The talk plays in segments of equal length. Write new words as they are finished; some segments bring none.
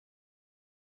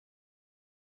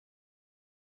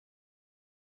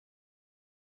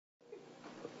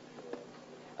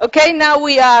Okay, now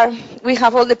we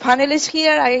have all the panelists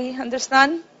here, I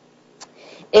understand.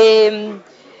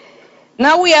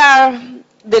 Now we are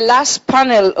the last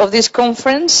panel of this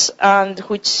conference, and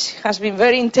which has been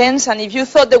very intense. And if you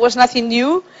thought there was nothing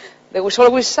new, there was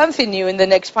always something new in the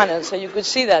next panel. So you could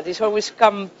see that it's always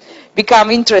become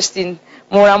interesting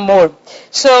more and more.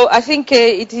 So I think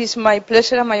it is my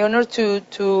pleasure and my honor to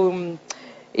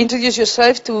introduce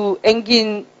yourself to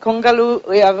Engin Kongalu,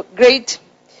 a great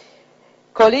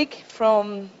colleague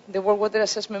from the World Water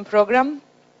Assessment Program,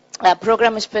 a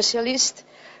program specialist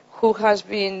who has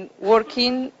been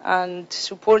working and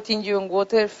supporting you on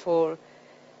water for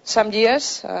some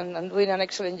years and doing an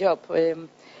excellent job.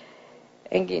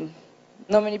 Engin,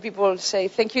 not many people say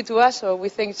thank you to us, so we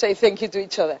say thank you to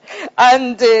each other.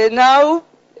 And now,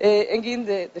 Engin,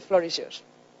 the floor is yours.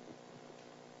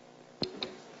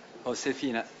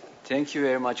 Josefina, thank you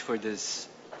very much for this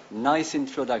nice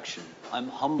introduction. I'm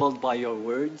humbled by your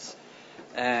words,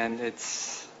 and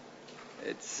it's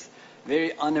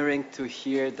very honoring to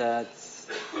hear that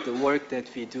the work that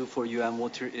we do for UN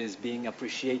Water is being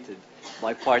appreciated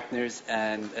by partners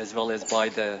and as well as by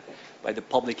the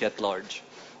public at large.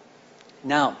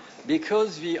 Now,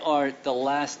 because we are the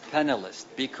last panelist,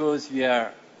 because we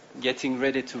are getting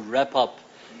ready to wrap up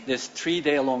this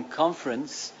 3-day-long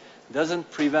conference,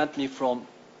 doesn't prevent me from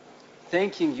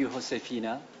thanking you,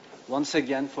 Josefina, once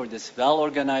again for this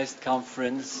well-organized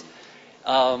conference,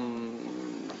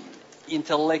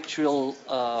 intellectually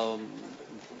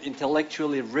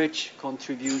rich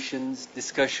contributions,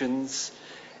 discussions,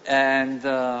 and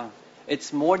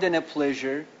it's more than a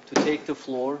pleasure to take the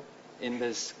floor in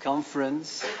this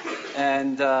conference.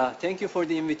 And thank you for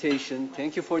the invitation,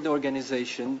 thank you for the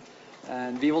organization,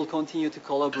 and we will continue to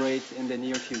collaborate in the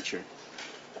near future.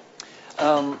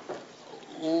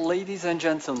 Ladies and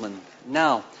gentlemen,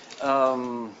 now,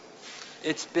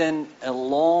 it's been a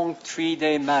long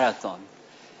 3-day marathon,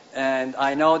 and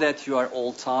I know that you are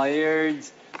all tired.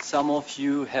 Some of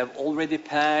you have already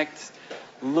packed,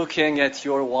 looking at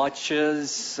your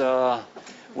watches,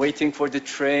 waiting for the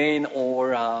train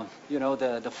or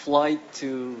the flight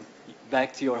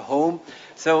back to your home.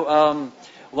 So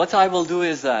what I will do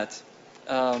is that,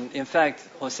 in fact,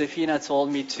 Josefina told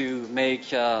me to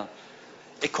make a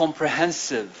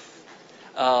comprehensive,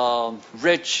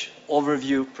 rich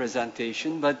overview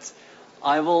presentation, but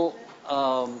I will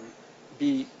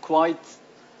be quite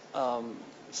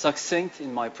succinct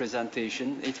in my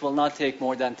presentation. It will not take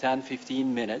more than 10-15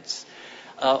 minutes.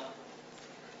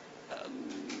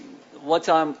 What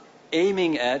I'm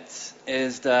aiming at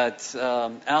is that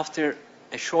after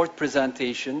a short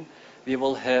presentation, we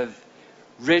will have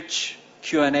rich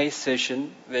Q&A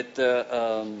session with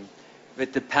the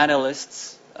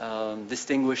panelists,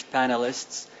 distinguished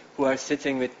panelists who are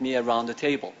sitting with me around the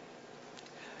table.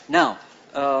 Now,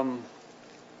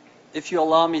 if you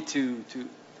allow me to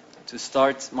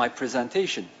start my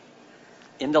presentation,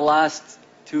 in the last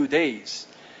 2 days,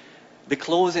 the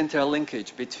close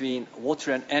interlinkage between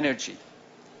water and energy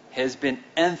has been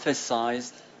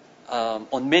emphasized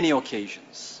on many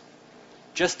occasions.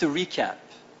 Just to recap,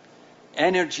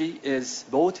 energy is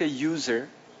both a user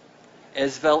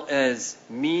as well as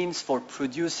means for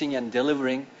producing and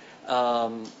delivering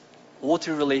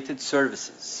water-related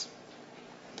services.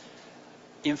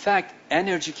 In fact,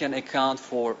 energy can account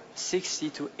for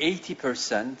 60 to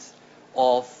 80%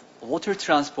 of water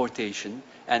transportation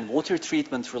and water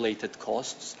treatment-related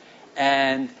costs,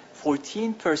 and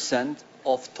 14%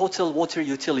 of total water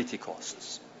utility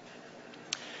costs.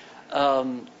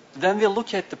 When we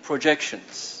look at the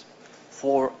projections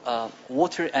for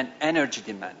water and energy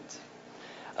demand,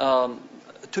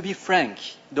 to be frank,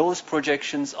 those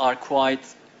projections are quite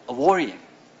worrying.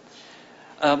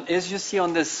 As you see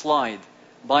on this slide,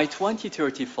 by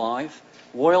 2035,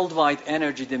 worldwide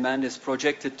energy demand is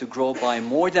projected to grow by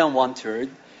more than 1/3,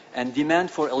 and demand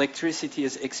for electricity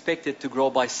is expected to grow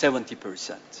by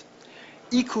 70%.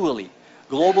 Equally,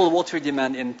 global water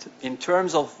demand in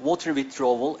terms of water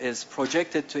withdrawal is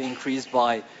projected to increase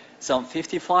by some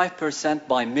 55%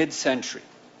 by mid-century.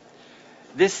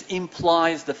 This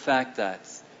implies the fact that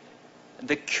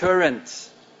the current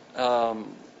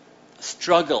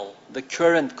struggle, the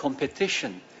current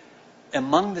competition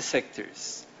among the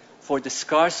sectors for the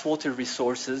scarce water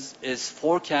resources is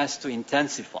forecast to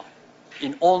intensify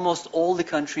in almost all the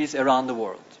countries around the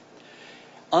world.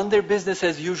 Under business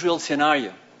as usual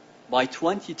scenario, by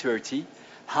 2030,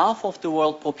 half of the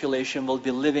world population will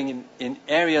be living in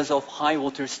areas of high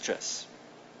water stress.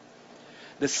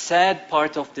 The sad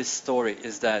part of this story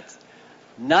is that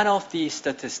none of these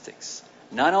statistics,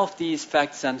 none of these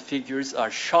facts and figures are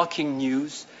shocking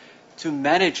news to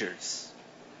managers,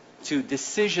 to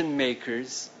decision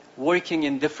makers working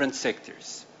in different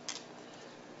sectors.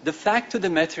 The fact of the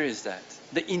matter is that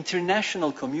the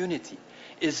international community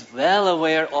is well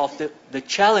aware of the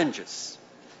challenges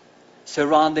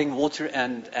surrounding water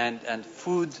and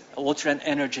food, water and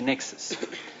energy nexus.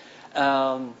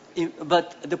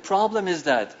 But the problem is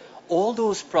that all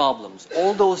those problems,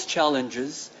 all those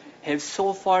challenges have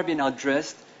so far been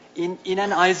addressed in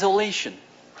an isolation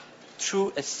through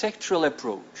a sectoral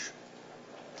approach.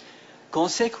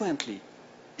 Consequently,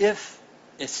 if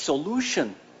a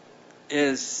solution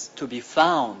is to be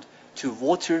found to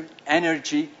water,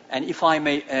 energy, and if I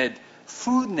may add,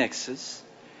 food nexus,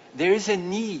 there is a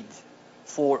need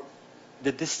for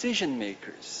the decision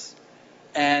makers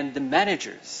and the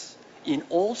managers in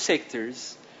all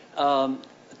sectors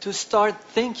to start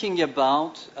thinking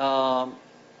about,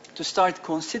 to start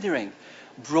considering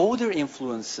broader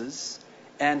influences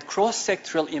and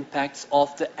cross-sectoral impacts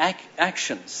of the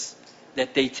actions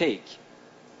that they take.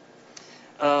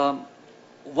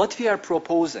 What we are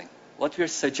proposing, what we are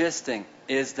suggesting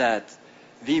is that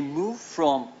we move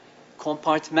from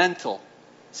compartmental,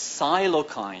 silo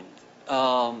kind,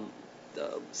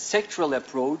 sectoral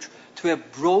approach to a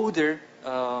broader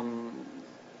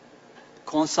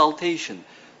consultation,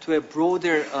 to a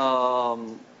broader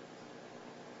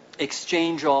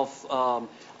exchange of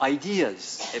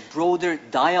ideas, a broader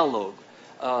dialogue,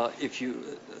 if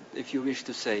you wish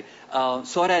to say,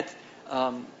 so that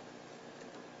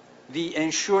we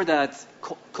ensure that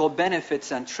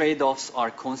co-benefits and trade-offs are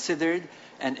considered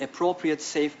and appropriate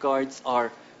safeguards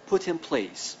are put in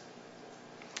place.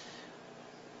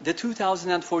 The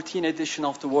 2014 edition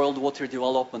of the World Water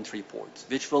Development Report,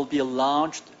 which will be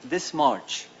launched this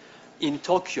March in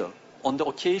Tokyo on the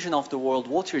occasion of the World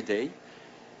Water Day,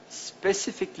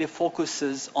 specifically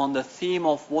focuses on the theme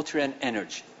of water and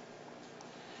energy.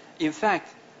 In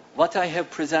fact, what I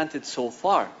have presented so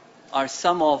far are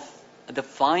some of the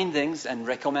findings and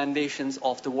recommendations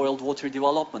of the World Water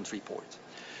Development Report.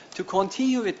 To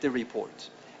continue with the report,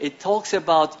 it talks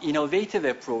about innovative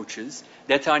approaches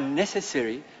that are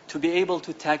necessary to be able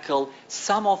to tackle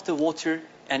some of the water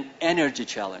and energy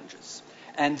challenges.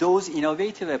 And those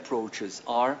innovative approaches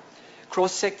are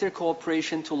cross-sector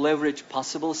cooperation to leverage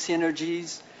possible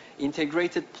synergies,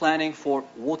 integrated planning for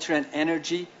water and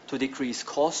energy to decrease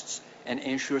costs and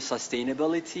ensure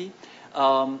sustainability,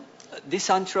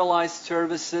 decentralized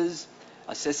services,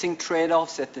 assessing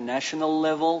trade-offs at the national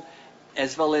level,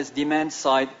 as well as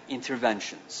demand-side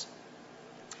interventions.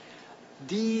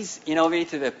 These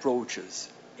innovative approaches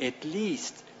at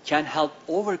least can help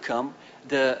overcome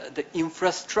the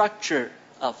infrastructure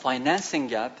financing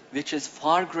gap, which is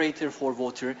far greater for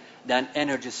water than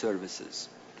energy services.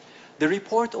 The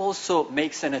report also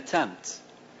makes an attempt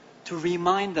to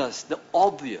remind us the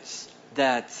obvious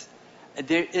that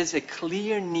there is a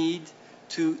clear need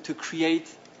to create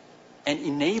an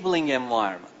enabling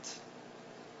environment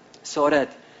so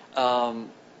that a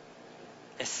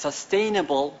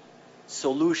sustainable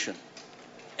solution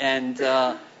and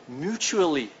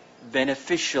mutually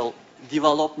beneficial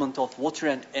development of water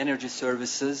and energy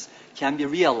services can be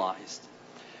realized.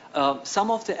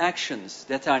 Some of the actions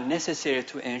that are necessary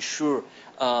to ensure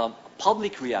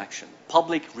public reaction,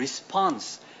 public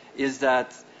response, is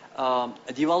that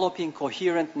developing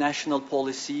coherent national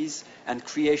policies and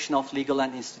creation of legal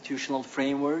and institutional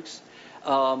frameworks,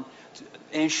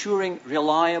 ensuring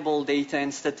reliable data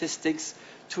and statistics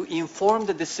to inform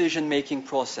the decision-making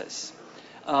process,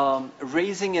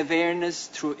 raising awareness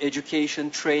through education,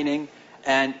 training,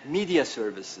 and media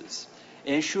services,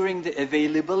 ensuring the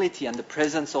availability and the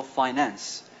presence of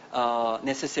finance,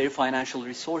 necessary financial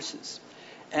resources.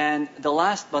 And the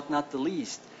last but not the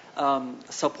least,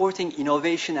 supporting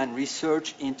innovation and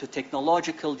research into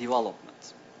technological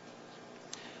development.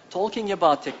 Talking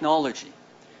about technology,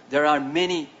 there are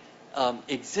many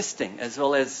existing as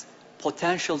well as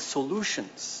potential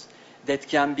solutions that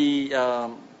can be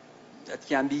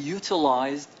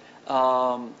utilized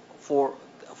for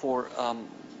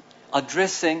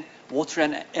addressing water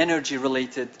and energy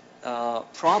related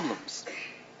problems.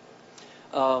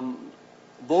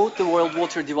 Both the World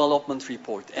Water Development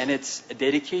Report and its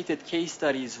dedicated case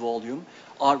studies volume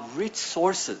are rich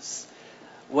sources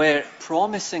where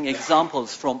promising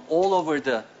examples from all over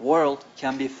the world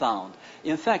can be found.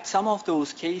 In fact, some of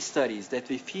those case studies that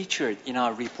we featured in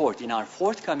our report, in our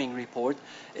forthcoming report,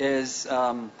 is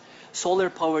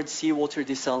solar-powered seawater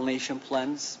desalination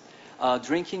plants,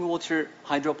 drinking water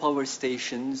hydropower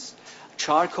stations,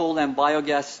 charcoal and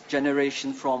biogas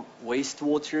generation from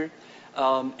wastewater,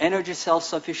 energy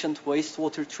self-sufficient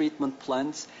wastewater treatment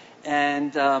plants,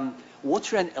 and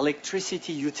water and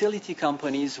electricity utility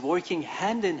companies working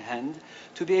hand in hand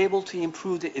to be able to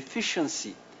improve the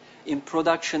efficiency in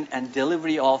production and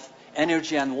delivery of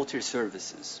energy and water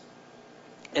services.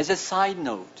 As a side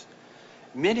note,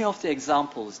 many of the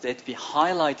examples that we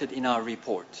highlighted in our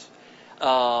report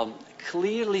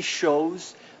clearly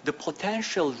shows the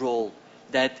potential role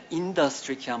that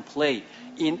industry can play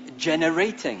in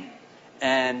generating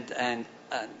and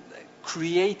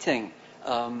creating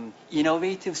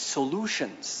innovative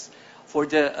solutions for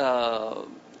the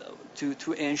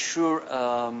to ensure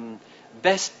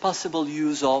best possible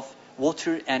use of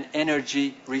water and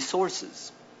energy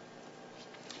resources.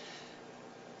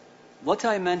 What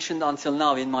I mentioned until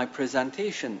now in my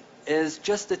presentation is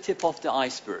just the tip of the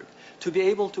iceberg. To be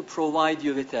able to provide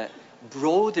you with a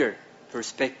broader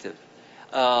perspective,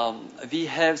 we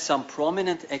have some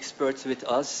prominent experts with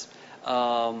us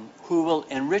who will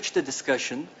enrich the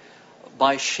discussion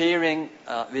by sharing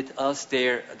with us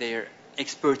their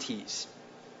expertise.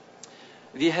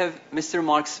 We have Mr.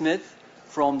 Mark Smith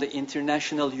from the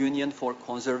International Union for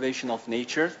Conservation of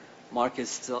Nature. Mark is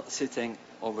still sitting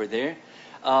over there.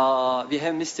 We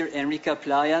have Mr. Enrique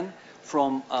Playan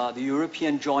from the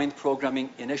European Joint Programming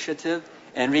Initiative.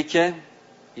 Enrique,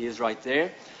 he is right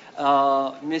there.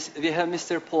 We have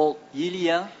Mr. Paul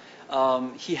Yilia.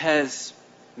 He has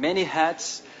many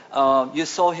hats. You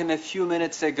saw him a few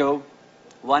minutes ago,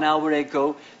 1 hour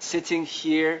ago, sitting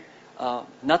here,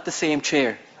 not the same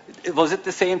chair. Was it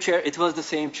the same chair? It was the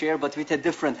same chair, but with a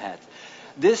different hat.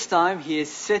 This time he is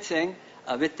sitting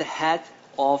with the hat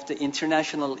of the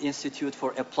International Institute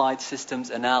for Applied Systems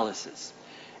Analysis.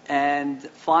 And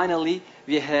finally,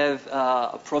 we have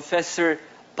Professor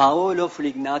Paolo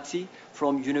Flignati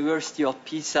from University of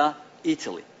Pisa,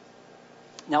 Italy.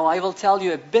 Now, I will tell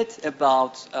you a bit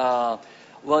about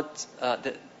what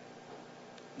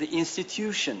the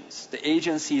institutions, the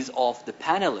agencies of the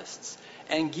panelists,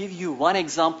 and give you one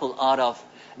example out of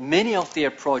many of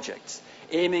their projects,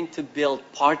 aiming to build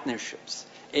partnerships,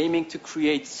 aiming to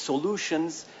create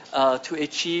solutions to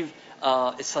achieve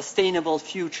a sustainable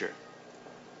future.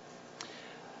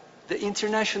 The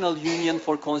International Union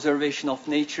for Conservation of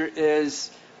Nature is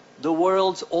the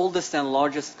world's oldest and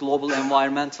largest global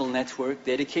environmental network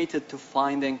dedicated to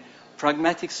finding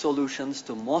pragmatic solutions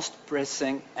to most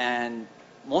pressing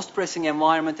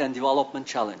environment and development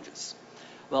challenges.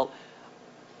 Well,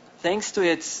 thanks to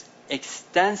its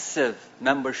extensive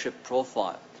membership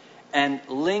profile and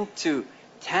linked to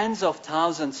tens of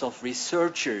thousands of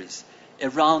researchers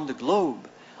around the globe,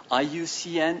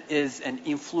 IUCN is an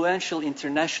influential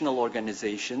international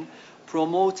organization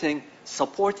promoting,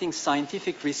 supporting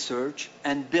scientific research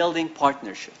and building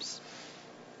partnerships.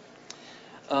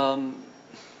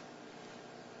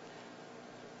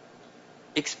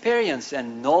 Experience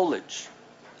and knowledge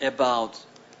about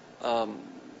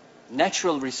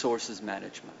natural resources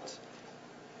management,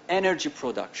 energy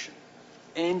production,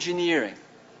 engineering,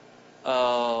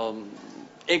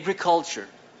 agriculture,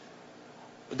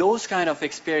 those kind of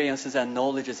experiences and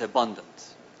knowledge is abundant.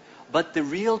 But the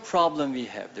real problem we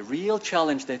have, the real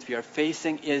challenge that we are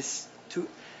facing is to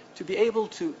be able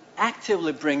to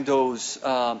actively bring those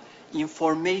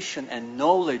information and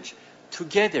knowledge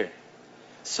together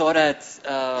so that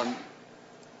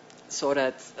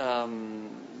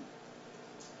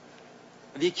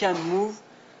we can move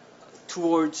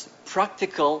towards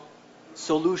practical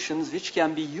solutions which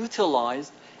can be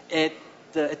utilized at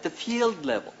the field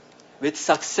level with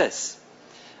success.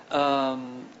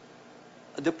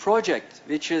 The project,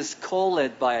 which is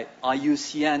co-led by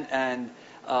IUCN and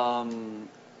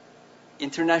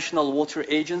International Water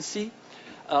Agency,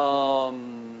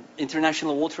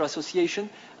 International Water Association,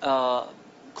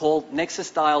 called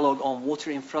Nexus Dialogue on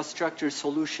Water Infrastructure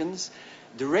Solutions,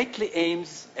 directly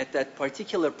aims at that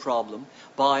particular problem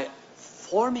by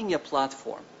forming a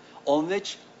platform on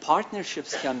which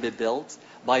partnerships can be built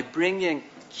by bringing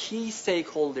key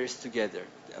stakeholders together,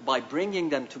 by bringing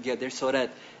them together so that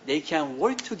they can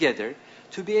work together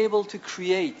to be able to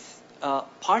create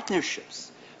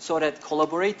partnerships, so that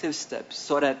collaborative steps,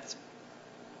 so that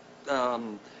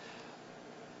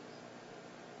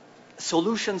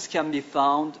solutions can be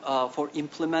found for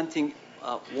implementing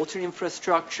water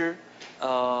infrastructure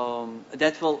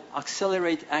that will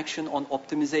accelerate action on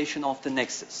optimization of the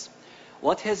nexus.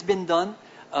 What has been done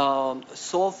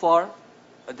so far?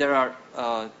 There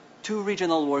are 2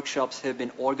 regional workshops have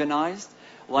been organized,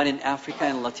 one in Africa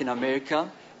and Latin America,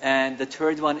 and the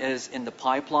 3rd one is in the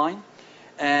pipeline.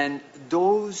 And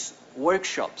those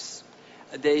workshops,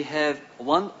 they have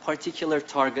one particular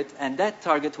target, and that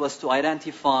target was to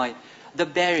identify the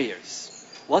barriers.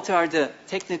 What are the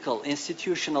technical,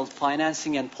 institutional,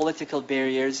 financing, and political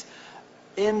barriers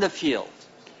in the field?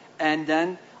 And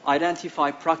then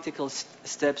identify practical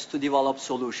steps to develop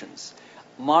solutions.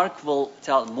 Mark will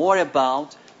tell more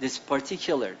about this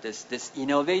particular, this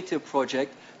innovative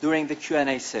project during the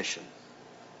Q&A session.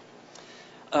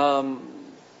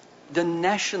 The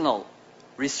national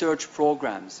research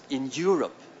programs in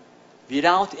Europe,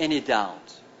 without any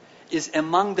doubt, is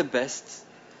among the best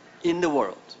in the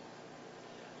world.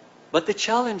 But the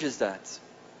challenge is that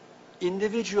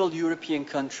individual European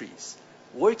countries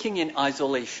working in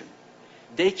isolation,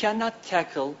 they cannot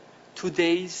tackle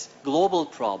today's global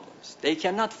problems. They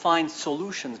cannot find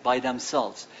solutions by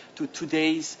themselves to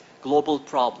today's global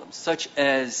problems, such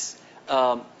as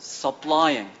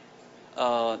supplying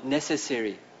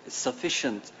necessary,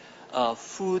 sufficient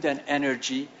food and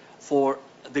energy for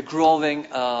the growing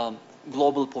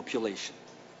global population.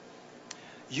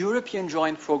 European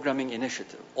Joint Programming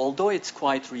Initiative, although it's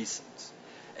quite recent,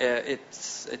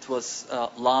 it was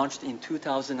launched in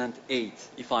 2008,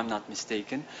 if I'm not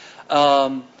mistaken.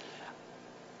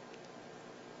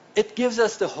 It gives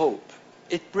us the hope.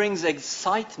 It brings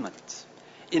excitement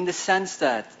in the sense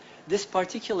that this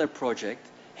particular project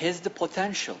has the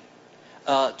potential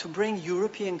to bring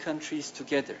European countries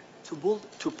together, to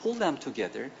pull them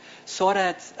together so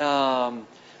that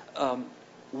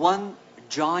one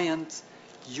giant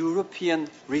European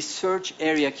research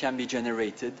area can be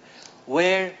generated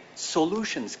where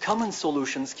solutions, common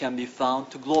solutions can be found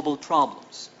to global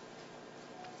problems.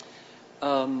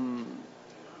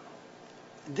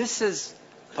 This is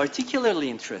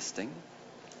particularly interesting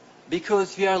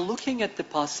because we are looking at the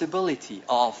possibility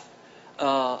of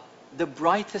the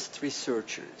brightest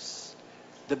researchers,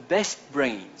 the best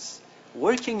brains,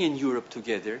 working in Europe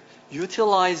together,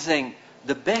 utilizing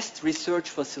the best research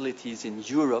facilities in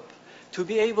Europe to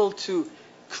be able to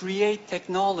create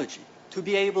technology, to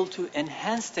be able to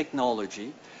enhance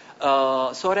technology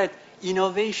so that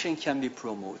innovation can be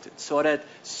promoted, so that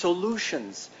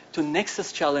solutions to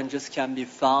nexus challenges can be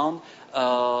found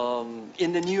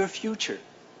in the near future,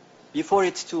 before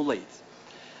it's too late.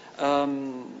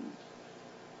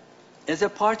 As a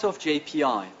part of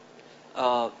JPI,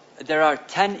 there are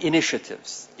 10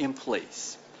 initiatives in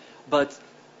place, but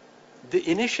the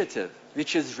initiative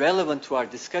which is relevant to our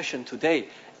discussion today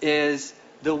is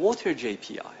the Water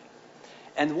JPI.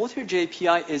 And Water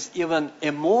JPI is even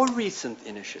a more recent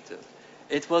initiative.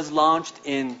 It was launched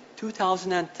in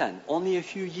 2010, only a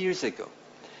few years ago.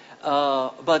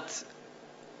 But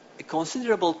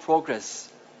considerable progress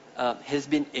has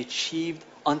been achieved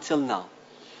until now.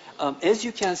 As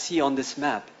you can see on this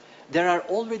map, there are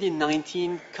already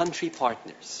 19 country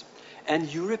partners, and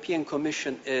European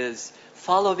Commission is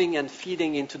following and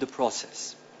feeding into the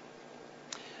process.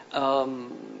 The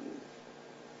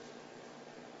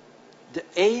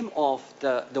aim of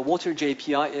the Water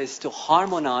JPI is to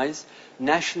harmonize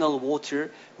national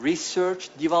water research,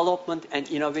 development, and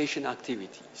innovation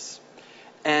activities.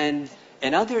 And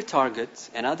another target,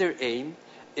 another aim,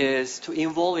 is to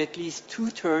involve at least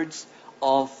 2/3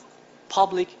 of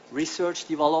public research,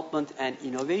 development, and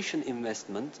innovation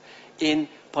investment in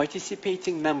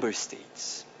participating member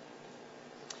states.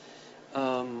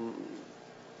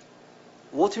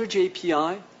 Water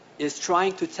JPI is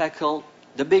trying to tackle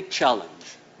the big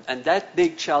challenge, and that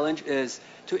big challenge is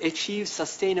to achieve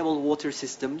sustainable water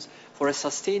systems for a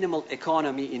sustainable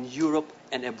economy in Europe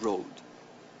and abroad.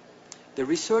 The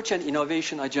research and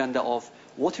innovation agenda of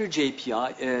Water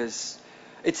JPI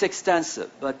it's extensive,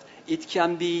 but it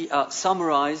can be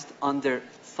summarized under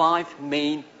 5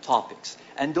 main topics.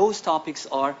 And those topics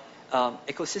are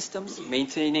ecosystems,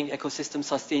 maintaining ecosystem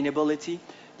sustainability,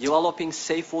 developing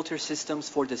safe water systems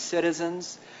for the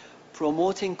citizens,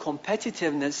 promoting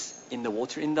competitiveness in the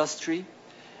water industry,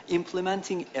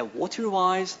 implementing a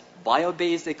water-wise,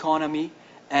 bio-based economy,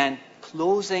 and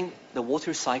closing the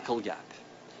water cycle gap.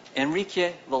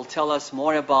 Enrique will tell us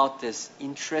more about this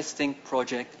interesting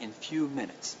project in a few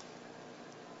minutes.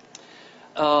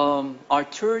 Our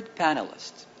third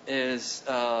panelist is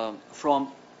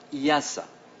from IASA,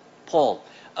 Paul.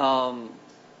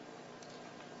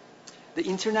 The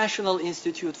International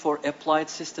Institute for Applied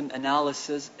System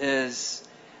Analysis is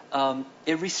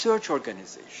a research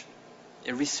organization,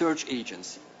 a research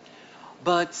agency.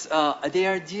 But they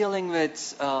are dealing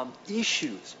with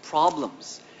issues,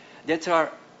 problems that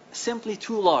are simply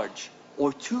too large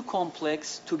or too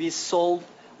complex to be solved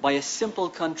by a simple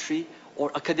country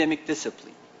or academic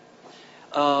discipline.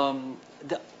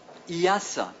 The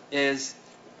IASA is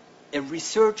a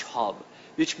research hub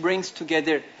which brings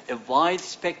together a wide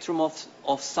spectrum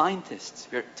of scientists.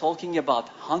 We're talking about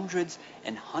hundreds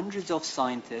and hundreds of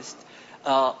scientists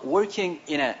working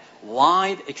in a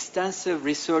wide, extensive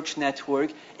research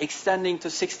network extending to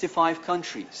 65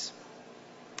 countries.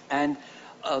 And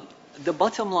the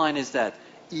bottom line is that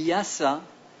ESA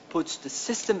puts the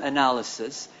system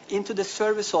analysis into the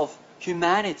service of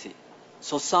humanity,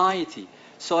 society,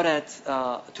 so that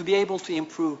to be able to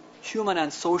improve human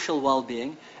and social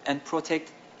well-being and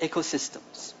protect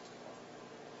ecosystems.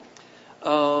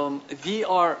 We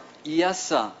are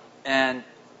ESA and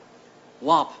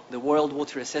WAP, the World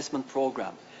Water Assessment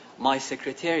Program, my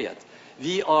secretariat.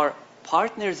 We are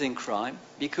partners in crime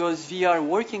because we are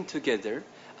working together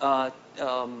on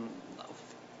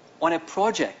a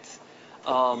project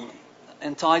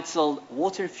entitled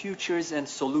Water Futures and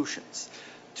Solutions.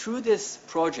 Through this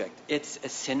project, it's a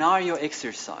scenario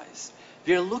exercise.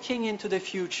 We're looking into the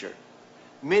future,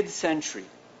 mid-century,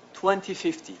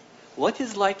 2050. What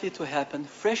is likely to happen?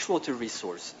 Freshwater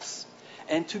resources.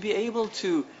 And to be able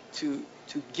to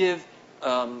give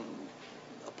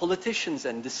politicians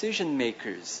and decision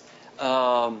makers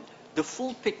the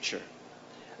full picture,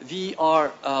 we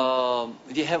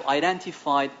have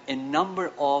identified a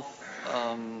number of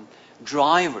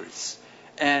drivers.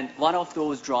 And one of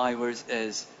those drivers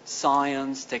is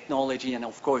science, technology, and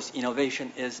of course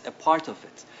innovation is a part of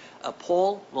it.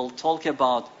 Paul will talk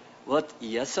about what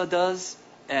ESA does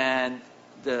and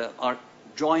our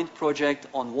joint project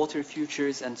on water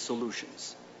futures and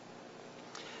solutions.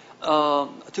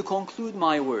 To conclude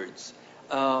my words,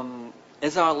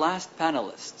 as our last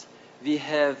panelist, we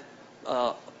have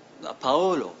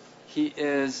Paolo. He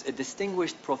is a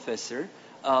distinguished professor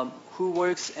who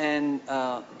works in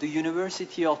the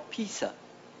University of Pisa,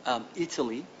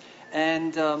 Italy,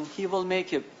 and he will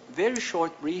make a very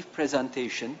short, brief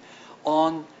presentation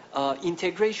on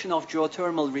integration of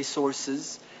geothermal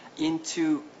resources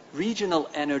into regional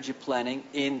energy planning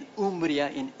in Umbria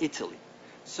in Italy.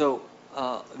 So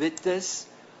with this,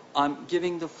 I'm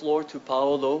giving the floor to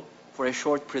Paolo for a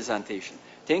short presentation.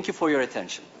 Thank you for your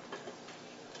attention.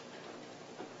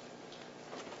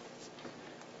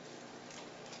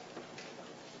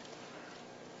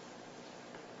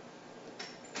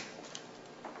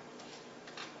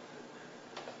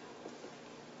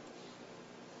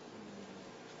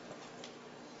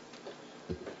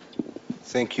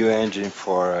 Thank you, Angie,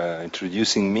 for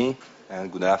introducing me, and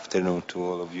good afternoon to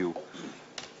all of you.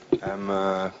 I'm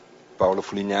Paolo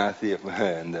Fulignati,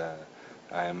 and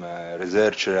I'm a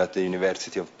researcher at the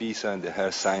University of Pisa in the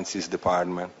Earth Sciences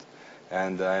Department,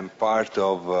 and I'm part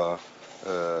of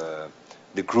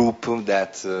the group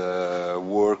that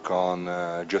work on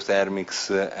geothermics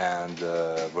and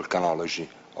volcanology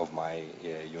of my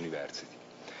university.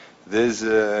 This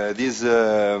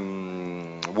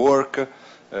work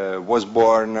was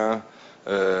born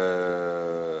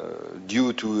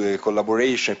due to a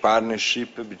collaboration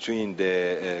partnership between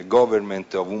the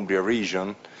government of Umbria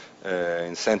region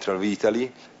in central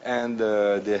Italy and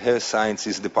the Earth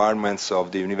Sciences departments of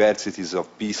the universities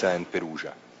of Pisa and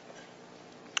Perugia.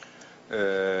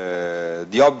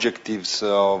 The objectives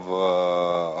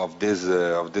of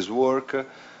this work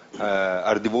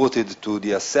are devoted to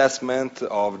the assessment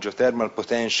of geothermal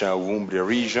potential of Umbria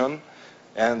region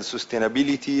and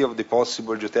sustainability of the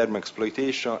possible geothermal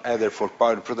exploitation either for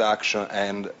power production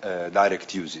and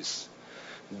direct uses.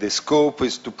 The scope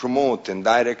is to promote and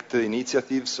direct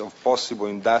initiatives of possible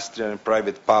industrial and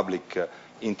private public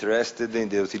interested in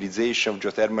the utilization of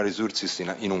geothermal resources in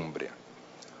Umbria.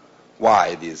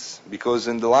 Why this? Because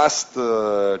in the last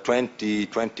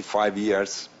 20-25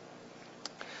 years,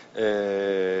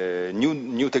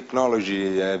 new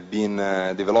technology have been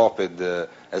developed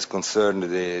as concerned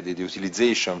the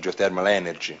utilization of geothermal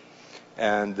energy.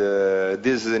 And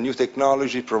this new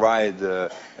technology provide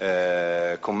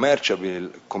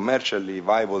commercially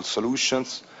viable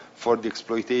solutions for the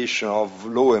exploitation of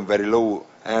low and very low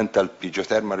enthalpy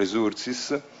geothermal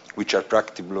resources, which are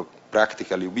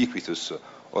practically ubiquitous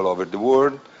all over the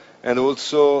world. And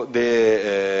also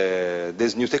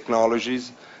these new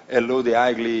technologies allow the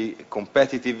highly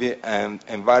competitive and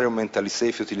environmentally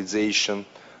safe utilization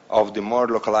of the more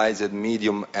localized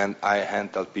medium and high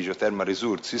enthalpy geothermal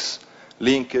resources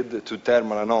linked to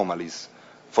thermal anomalies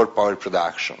for power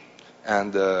production.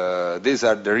 And these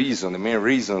are the main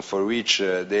reasons for which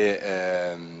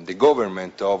the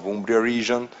government of Umbria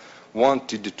region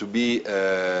wanted to be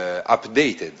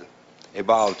updated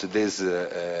about these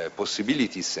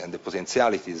possibilities and the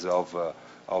potentialities of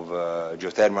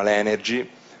geothermal energy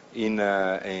in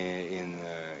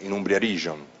Umbria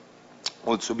region.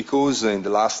 Also because in the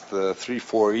last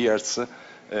 3-4 years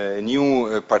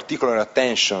new particular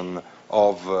attention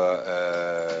of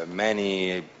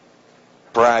many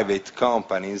private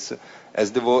companies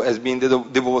has been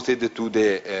devoted to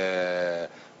the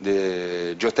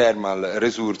geothermal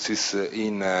resources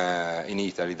in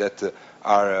Italy that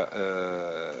are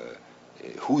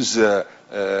whose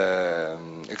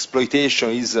exploitation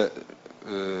is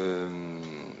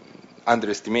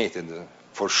underestimated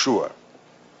for sure.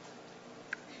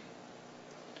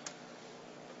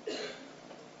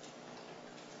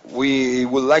 We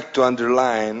would like to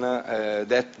underline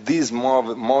that these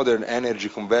modern energy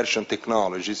conversion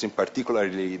technologies, in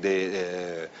particularly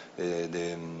the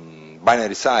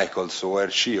binary cycles, so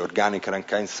ORC, organic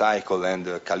Rankine cycle, and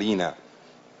Kalina,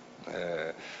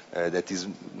 that is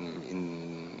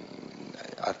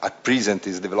at present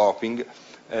is developing,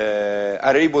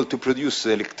 are able to produce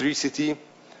electricity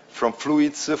from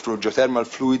fluids, from geothermal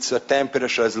fluids, at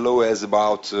temperature as low as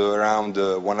about around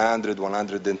 100,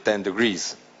 110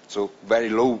 degrees. So very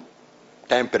low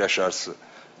temperatures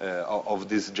of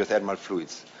these geothermal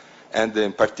fluids. And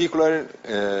in particular,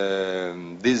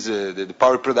 the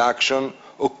power production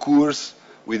occurs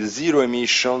with zero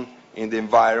emission in the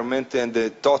environment and the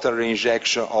total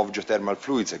reinjection of geothermal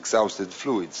fluids, exhausted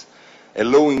fluids,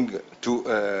 allowing to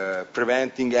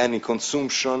preventing any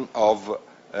consumption of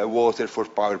water for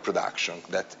power production.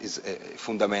 That is a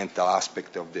fundamental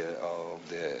aspect of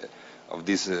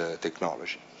this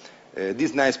technology.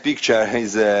 This nice picture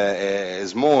is a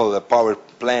small power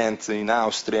plant in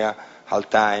Austria,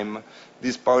 Altheim.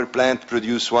 This power plant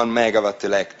produces 1 megawatt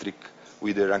electric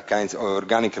with a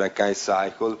organic Rankine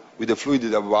cycle with a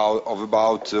fluid of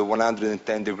about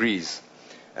 110 degrees.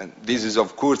 And this is,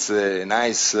 of course, a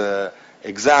nice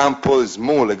example, a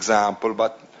small example,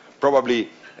 but probably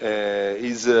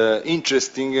is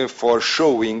interesting for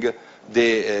showing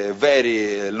the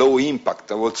very low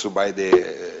impact also by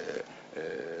the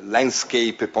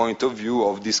landscape point of view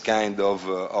of this kind of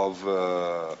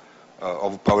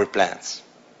power plants.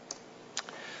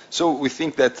 So we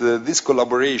think that this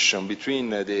collaboration between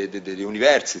the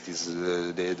universities,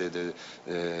 the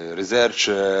research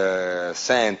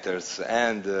centers,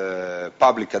 and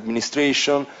public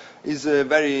administration is a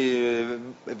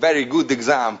very good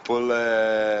example,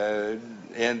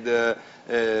 and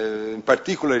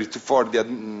particularly for the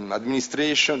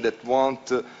administration that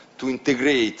want to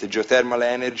integrate geothermal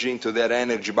energy into their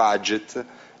energy budget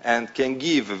and can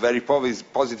give very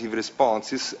positive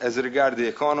responses as regards the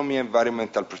economy and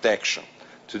environmental protection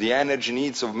to the energy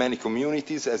needs of many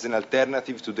communities as an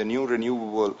alternative to the new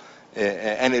renewable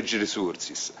energy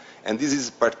resources. And this is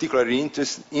particularly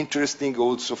interesting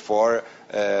also for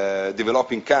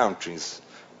developing countries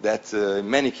that in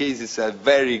many cases have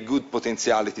very good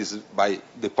potentialities by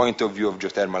the point of view of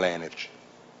geothermal energy.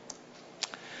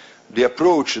 The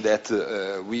approach that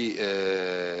we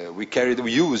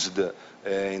used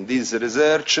in this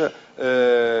research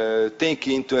take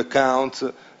into account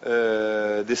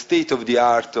the state of the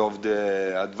art of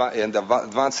the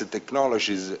advanced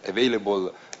technologies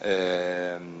available.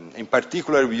 In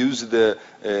particular, we used the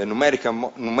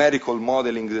numerical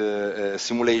modeling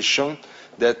simulation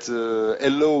that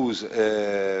allows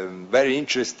very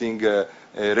interesting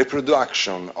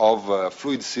reproduction of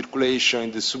fluid circulation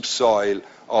in the subsoil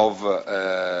so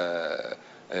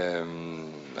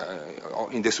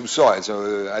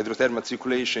hydrothermal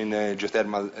circulation in a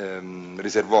geothermal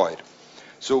reservoir.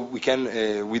 So we can,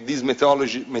 with this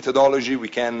methodology, we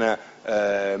can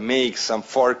make some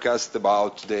forecast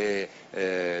about the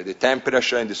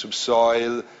temperature in the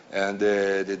subsoil and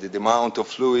the amount of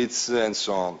fluids and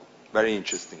so on. Very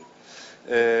interesting.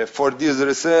 For this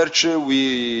research,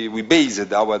 we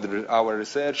based our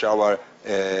research, our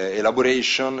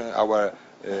elaboration, our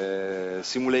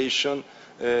simulation.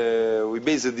 We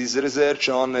based this research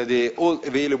on all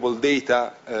available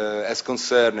data as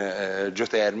concern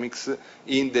geothermics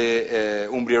in the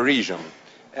Umbria region.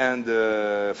 And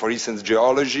for instance,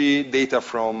 geology, data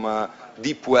from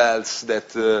deep wells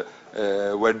that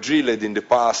were drilled in the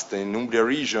past in Umbria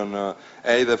region,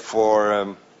 either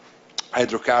for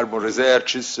hydrocarbon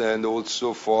researches and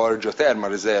also for geothermal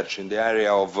research in the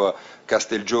area of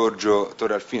Castelgiorgio,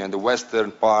 Torre Alfina, the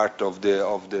western part of the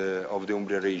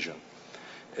Umbria region.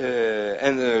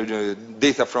 And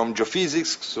data from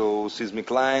geophysics, so seismic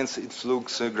lines, heat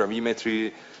flux,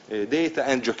 gravimetry data,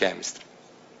 and geochemistry.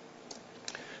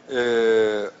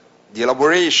 The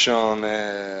elaboration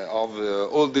of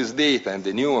all this data and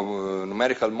the new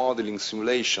numerical modeling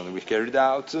simulation we carried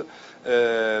out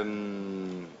have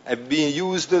been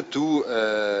used to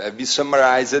have been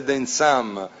summarized in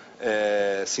some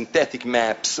synthetic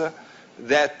maps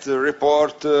that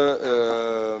report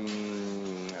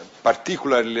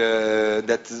particularly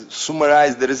that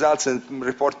summarize the results and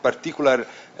report particular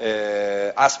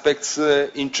aspects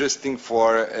interesting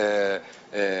for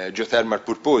geothermal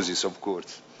purposes, of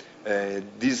course.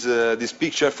 This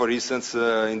picture, for instance,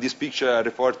 in this picture I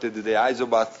reported the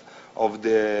isobath of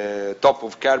the top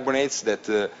of carbonates that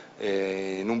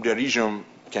in Umbria region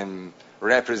can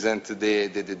represent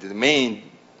the main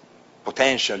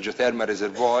potential geothermal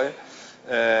reservoir,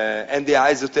 and the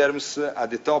isotherms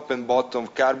at the top and bottom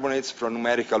carbonates from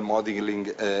numerical modeling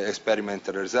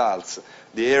experimental results.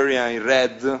 The area in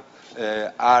red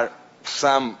are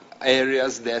some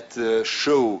areas that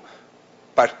show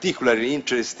particularly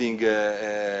interesting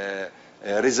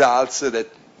results that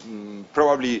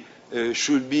probably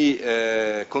should be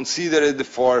considered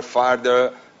for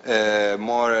further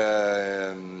more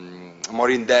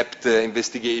in-depth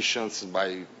investigations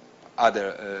by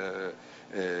other.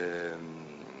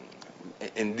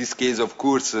 In this case, of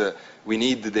course, we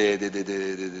need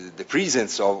the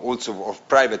presence of also of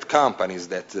private companies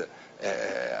that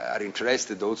are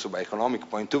interested also by economic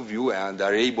point of view and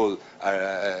are able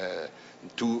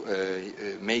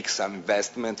to make some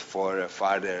investment for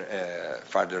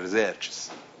further researches.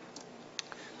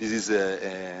 This is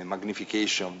a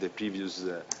magnification of the previous.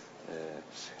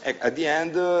 At the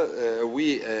end,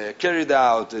 we carried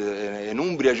out an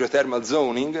Umbria geothermal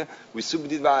zoning. We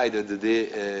subdivided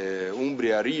the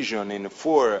Umbria region in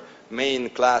 4 main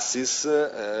classes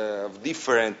of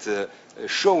different,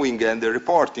 showing and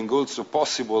reporting also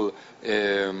possible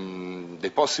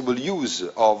the possible use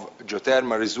of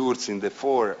geothermal resources in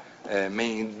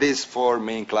these 4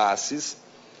 main classes,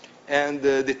 and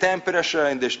the temperature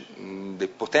and the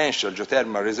potential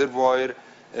geothermal reservoir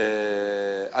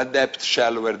at depth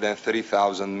shallower than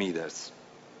 3,000 meters.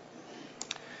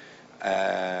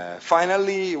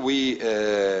 Finally, we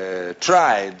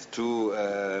tried to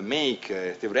make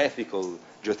a theoretical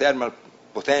geothermal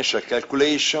potential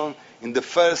calculation in the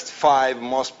first 5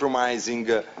 most promising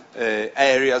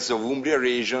areas of Umbria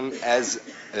region as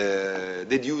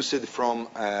deduced from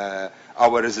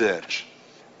our research.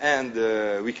 And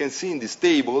we can see in this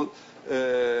table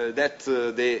that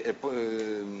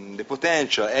the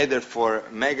potential either for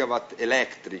megawatt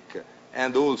electric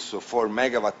and also for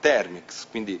megawatt thermics,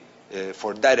 quindi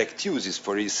for direct uses,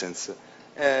 for instance,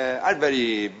 are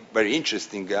very, very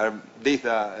interesting, are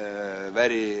data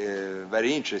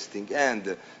very interesting,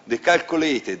 and the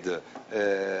calculated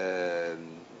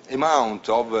amount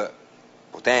of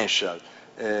potential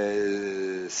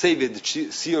saved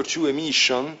CO2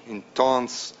 emission in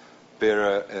tons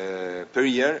per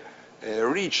year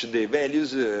reach the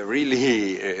values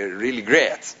really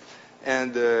great,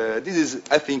 and this is,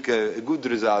 I think, a good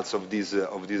result of this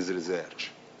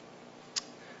research.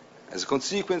 As a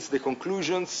consequence, the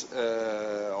conclusions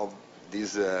of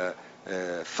this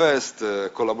first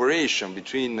collaboration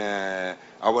between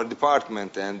our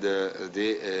department and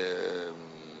the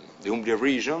Umbria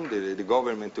region, the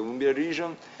government of Umbria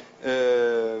region,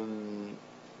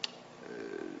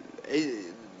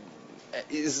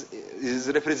 is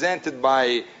represented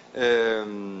by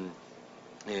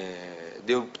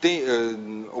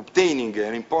obtaining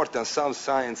an important sound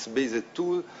science-based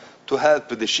tool to help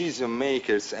decision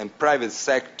makers and private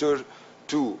sector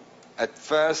to, at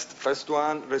first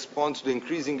one, respond to the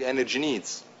increasing energy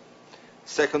needs.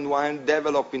 Second one,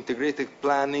 develop integrated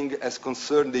planning as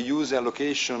concerns the use and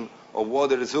allocation of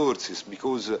water resources,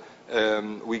 because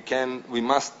we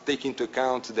must take into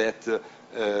account that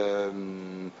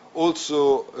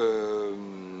also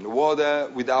water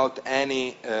without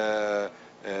any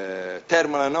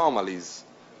thermal anomalies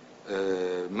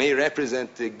may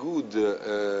represent a good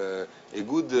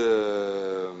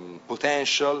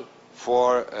potential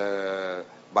for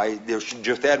by the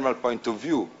geothermal point of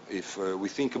view. If we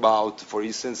think about, for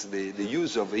instance, the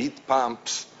use of heat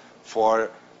pumps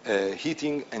for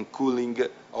heating and cooling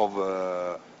of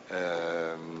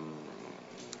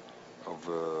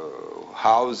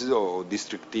houses or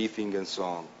district heating and so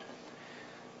on.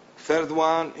 Third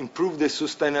one, improve the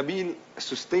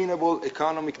sustainable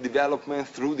economic development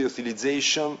through the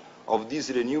utilization of these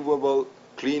renewable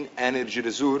clean energy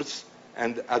resources,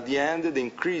 and at the end,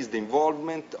 increase the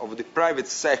involvement of the private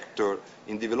sector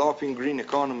in developing green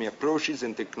economy approaches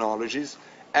and technologies,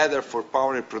 either for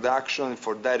power production and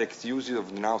for direct use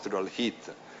of natural heat.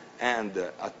 And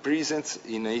at present,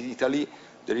 in Italy,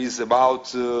 there is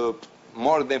about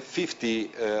more than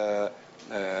 50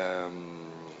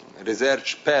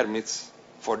 research permits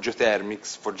for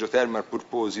geothermics, for geothermal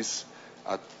purposes,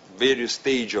 at various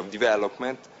stages of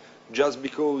development, just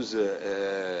because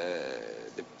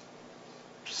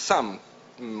some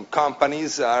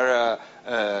companies are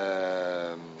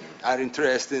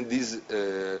interested in this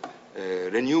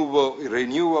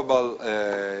renewable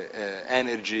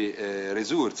energy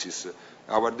resources.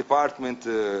 Our department,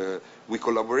 we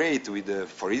collaborate with,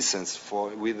 for instance,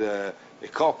 with a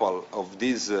couple of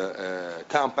these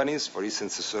companies, for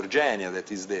instance, Sorgenia,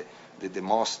 that is the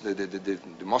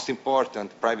most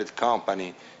important private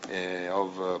company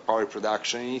of power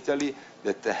production in Italy,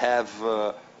 that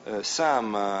have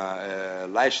some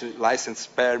license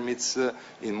permits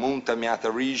in Monte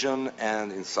Amiata region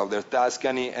and in southern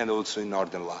Tuscany and also in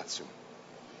northern Lazio.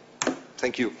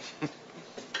 Thank you.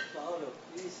 Paolo,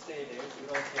 please stay there. We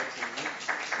don't have to leave.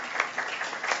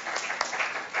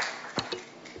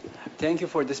 Thank you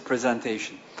for this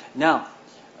presentation. Now,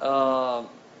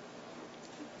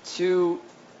 to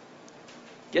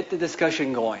get the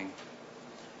discussion going,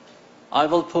 I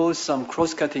will pose some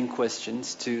cross-cutting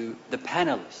questions to the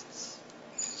panelists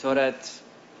so that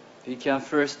we can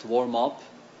first warm up,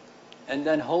 and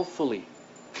then hopefully,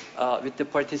 with the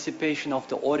participation of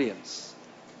the audience,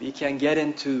 we can get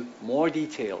into more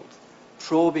detailed,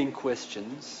 probing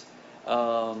questions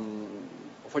for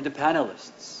the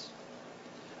panelists,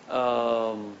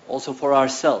 also for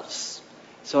ourselves,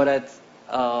 so that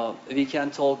we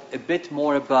can talk a bit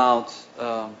more about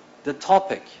the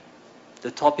topic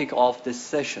of this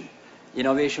session,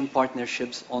 innovation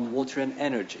partnerships on water and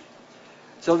energy.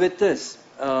 So with this,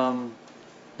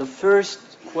 the first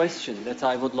question that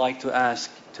I would like to ask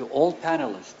to all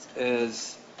panelists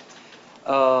is,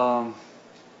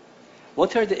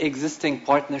 what are the existing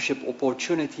partnership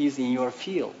opportunities in your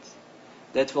field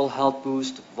that will help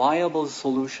boost viable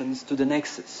solutions to the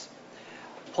nexus?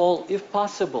 Paul, if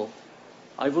possible,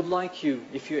 I would like you,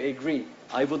 if you agree,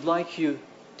 I would like you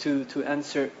to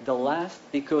answer the last,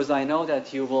 because I know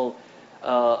that you will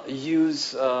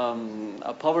use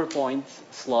a PowerPoint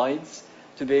slides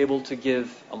to be able to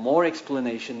give a more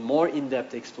explanation, more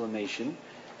in-depth explanation.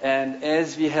 And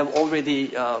as we have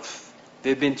already,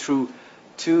 we've been through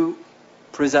 2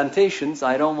 presentations,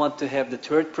 I don't want to have the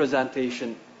 3rd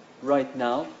presentation right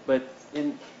now, but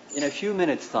in a few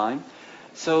minutes' time.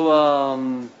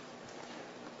 So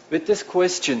with this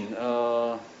question,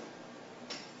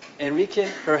 Enrique,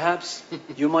 perhaps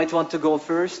you might want to go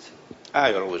first.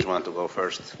 I always want to go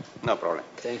first. No problem.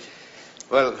 Thank you.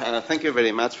 Well, thank you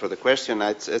very much for the question.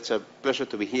 It's a pleasure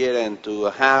to be here and to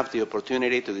have the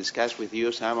opportunity to discuss with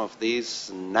you some of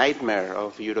this nightmare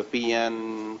of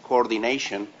European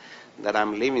coordination that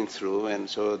I'm living through. And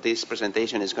so this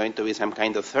presentation is going to be some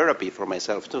kind of therapy for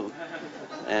myself too.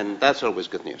 And that's always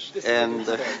good news. And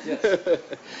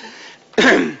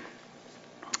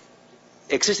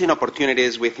existing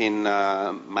opportunities within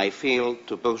my field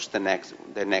to boost the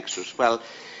nexus. Well,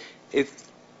 it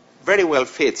very well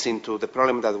fits into the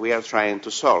problem that we are trying to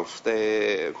solve.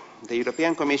 The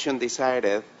European Commission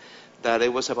decided that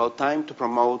it was about time to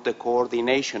promote the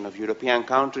coordination of European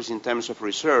countries in terms of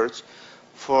research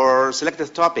for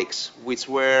selected topics which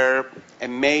were a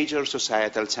major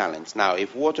societal challenge. Now,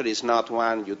 if water is not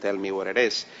one, you tell me what it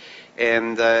is.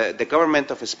 And the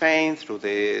government of Spain, through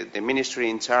the ministry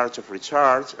in charge of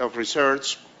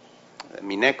research,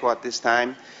 Mineco at this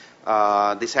time,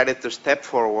 decided to step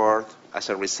forward as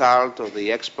a result of the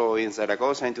expo in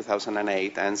Zaragoza in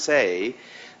 2008 and say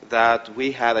that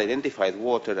we had identified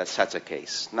water as such a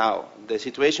case. Now, the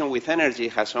situation with energy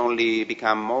has only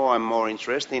become more and more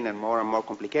interesting and more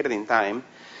complicated in time,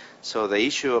 so the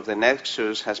issue of the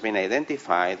nexus has been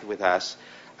identified with us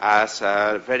as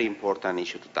a very important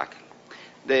issue to tackle.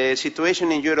 The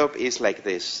situation in Europe is like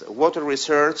this. Water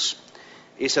research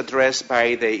is addressed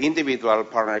by the individual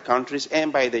partner countries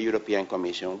and by the European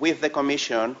Commission. With the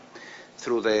Commission,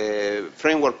 through the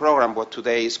framework program, what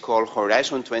today is called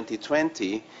Horizon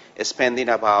 2020, spending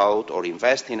about or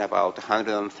investing about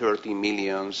 130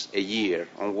 million a year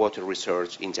on water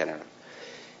research in general.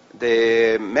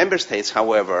 The member states,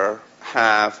 however,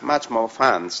 have much more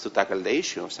funds to tackle the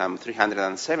issue, some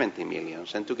 370 million,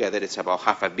 and together it's about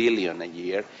 $500 million a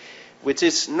year, which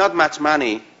is not much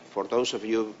money for those of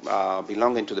you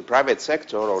belonging to the private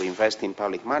sector or investing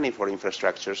public money for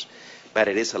infrastructures, but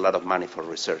it is a lot of money for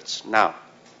research. Now,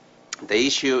 the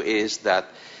issue is that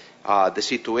the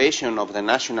situation of the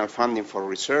national funding for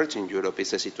research in Europe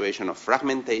is a situation of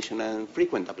fragmentation and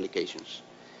frequent applications.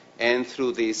 And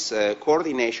through this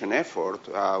coordination effort,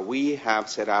 we have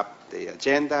set up the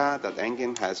agenda that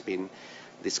Engin has been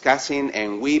discussing,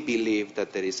 and we believe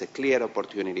that there is a clear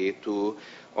opportunity to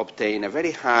obtain a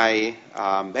very high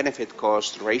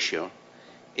benefit-cost ratio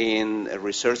in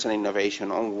research and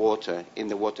innovation on water in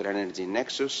the water energy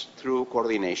nexus through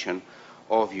coordination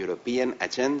of European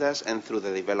agendas and through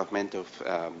the development of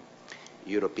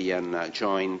European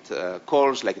joint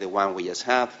calls like the one we just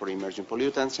had for emerging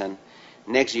pollutants. And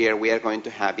next year we are going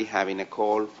to be having a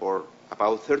call for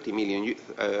about 30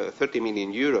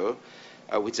 million euro,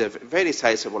 which is a very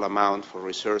sizable amount for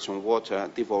research on water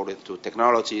devoted to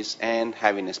technologies and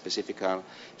having a specific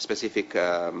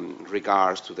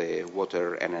regards to the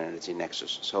water and energy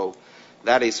nexus. So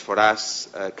that is for us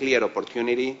a clear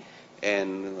opportunity,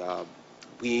 and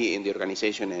we in the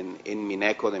organization and in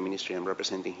MINECO, the ministry I'm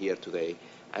representing here today,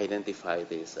 identify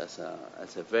this as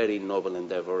a very noble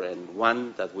endeavor and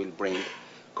one that will bring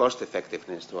cost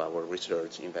effectiveness to our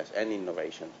research and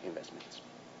innovation investments.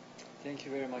 Thank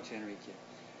you very much, Enrique.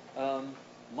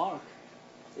 Mark,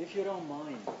 if you don't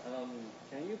mind,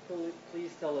 can you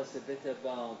please tell us a bit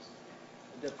about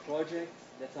the project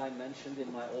that I mentioned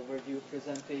in my overview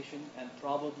presentation, and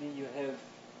probably you have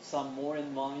some more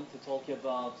in mind to talk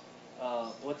about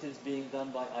what is being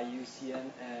done by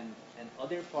IUCN and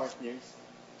other partners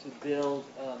to build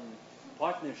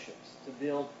partnerships, to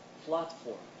build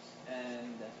platforms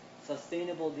and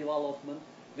sustainable development,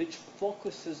 which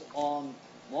focuses on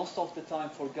most of the time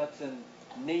forgotten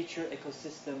nature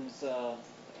ecosystems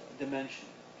dimension.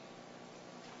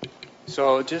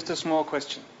 So just a small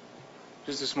question,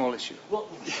 just a small issue. Well,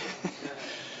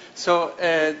 So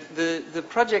the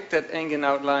project that Engin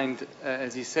outlined,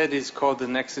 as he said, is called the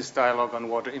Nexus Dialogue on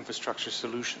Water Infrastructure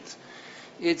Solutions.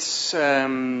 It's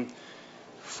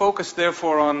focused,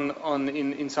 therefore,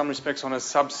 in some respects on a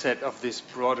subset of this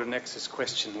broader nexus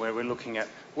question, where we're looking at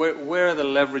where are the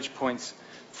leverage points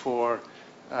for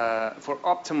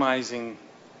optimizing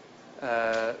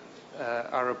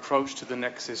our approach to the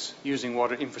nexus using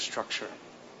water infrastructure.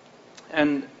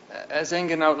 And as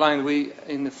Engin outlined,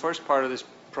 in the first part of this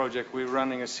project, we're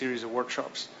running a series of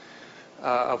workshops,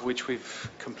 of which we've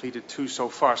completed 2 so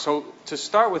far. So to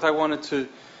start with, I wanted to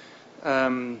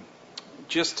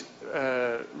just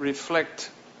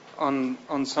reflect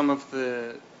on some of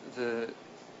the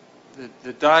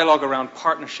dialogue around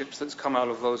partnerships that's come out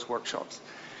of those workshops.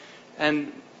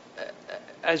 And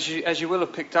as you will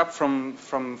have picked up from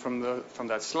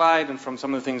that slide and from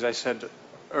some of the things I said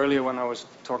earlier when I was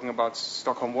talking about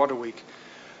Stockholm Water Week,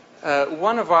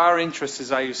 one of our interests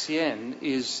as IUCN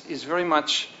is very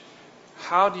much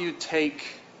how do you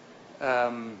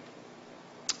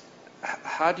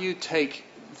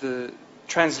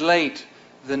translate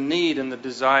the need and the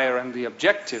desire and the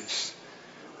objectives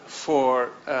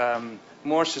for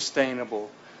more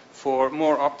sustainable, for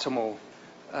more optimal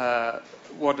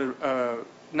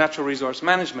natural resource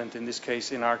management,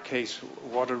 in our case,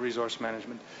 water resource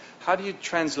management. How do you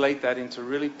translate that into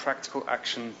really practical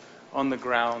action on the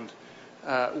ground?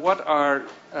 What are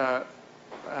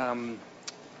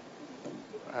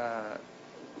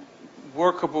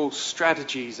workable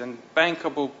strategies and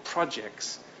bankable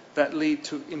projects that lead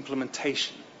to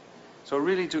implementation? So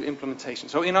really to implementation.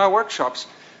 So in our workshops,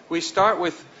 we start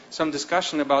with some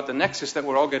discussion about the nexus that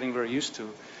we're all getting very used to.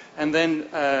 And then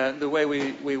the way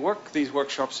we work these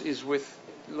workshops is with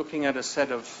looking at a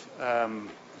set of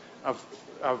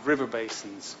river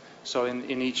basins. So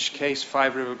in each case,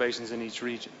 5 river basins in each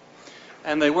region.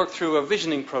 And they work through a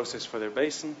visioning process for their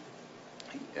basin,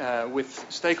 with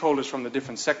stakeholders from the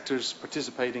different sectors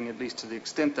participating, at least to the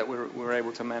extent that we're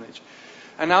able to manage.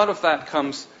 And out of that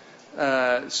comes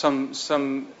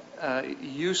some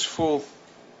useful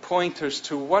pointers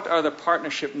to what are the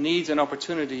partnership needs and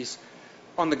opportunities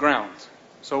on the ground.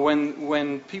 So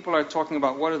when people are talking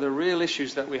about what are the real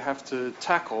issues that we have to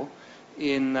tackle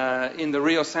in the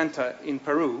Rio Santa in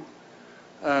Peru,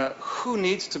 who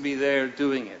needs to be there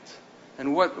doing it,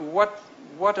 and what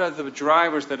are the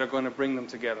drivers that are going to bring them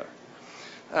together?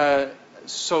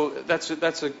 So that's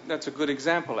a good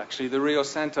example, actually. The Rio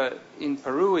Santa in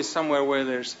Peru is somewhere where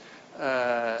there's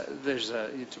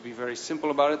to be very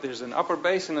simple about it, there's an upper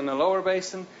basin and a lower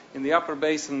basin. In the upper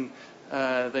basin,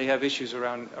 they have issues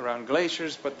around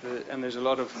glaciers, and there's a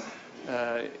lot of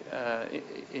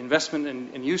investment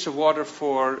and use of water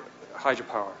for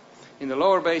hydropower. In the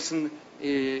lower basin,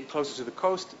 closer to the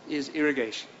coast, is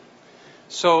irrigation.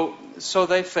 So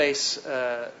they face,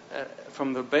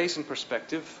 from the basin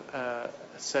perspective, a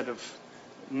set of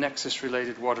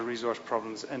nexus-related water resource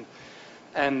problems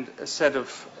and a set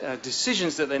of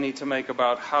decisions that they need to make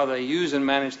about how they use and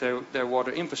manage their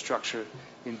water infrastructure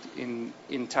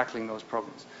in tackling those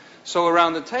problems. So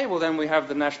around the table then we have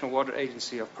the National Water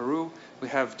Agency of Peru, we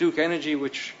have Duke Energy,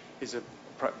 which is a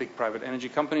big private energy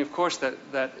company, of course,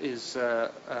 that is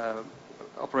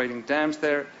operating dams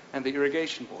there, and the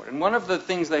irrigation board. And one of the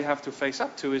things they have to face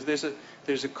up to is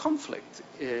there's a conflict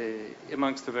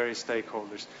amongst the various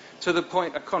stakeholders, to the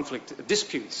point,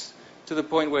 disputes to the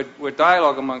point where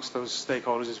dialogue amongst those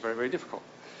stakeholders is very, very difficult.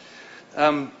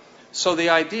 So the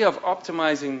idea of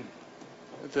optimizing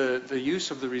the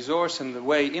use of the resource and the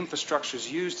way infrastructure is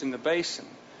used in the basin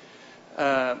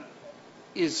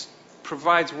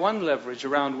provides one leverage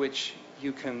around which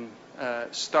you can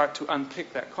start to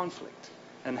unpick that conflict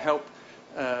and help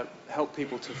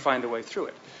people to find a way through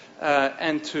it,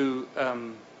 and to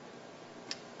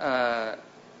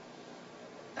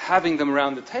having them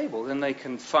around the table, then they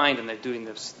can find, and they're doing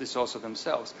this also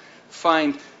themselves,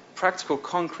 find practical,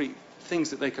 concrete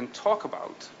things that they can talk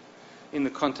about in the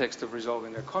context of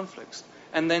resolving their conflicts,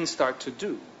 and then start to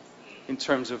do in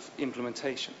terms of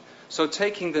implementation. So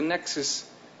taking the nexus,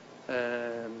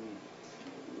 I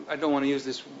don't want to use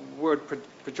this word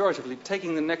pejoratively,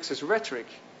 taking the nexus rhetoric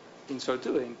in so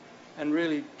doing, and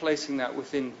really placing that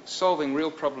within solving real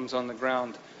problems on the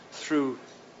ground through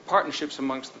partnerships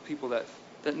amongst the people that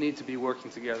need to be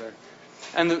working together.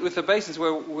 And with the basins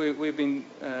where we've been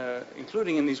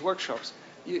including in these workshops,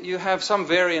 you have some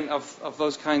variant of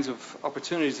those kinds of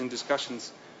opportunities and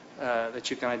discussions that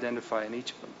you can identify in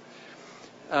each of them.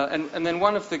 And then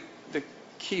one of the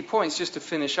key points, just to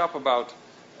finish up about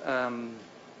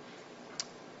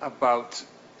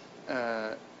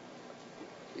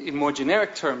in more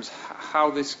generic terms,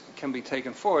 how this can be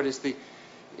taken forward is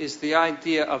the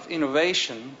idea of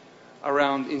innovation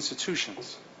around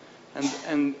institutions.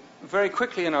 And very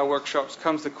quickly in our workshops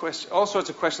comes the question, all sorts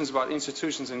of questions about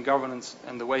institutions and governance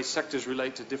and the way sectors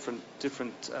relate to different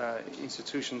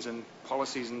institutions and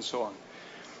policies and so on.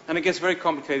 And it gets very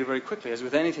complicated very quickly, as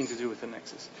with anything to do with the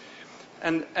nexus.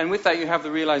 And with that you have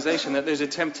the realization that there's a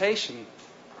temptation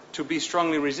to be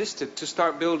strongly resisted to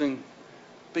start building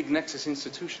big nexus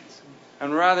institutions.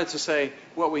 And rather to say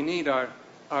what we need are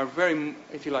very,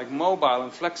 if you like, mobile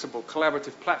and flexible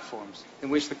collaborative platforms in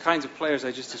which the kinds of players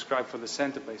I just described for the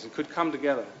center basin could come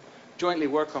together, jointly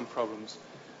work on problems,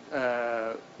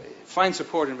 find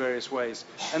support in various ways,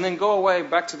 and then go away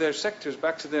back to their sectors,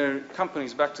 back to their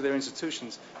companies, back to their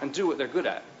institutions, and do what they're good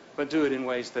at, but do it in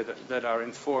ways that are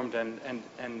informed and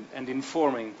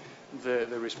informing the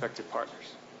respective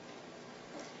partners.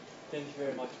 Thank you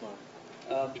very much, Mark.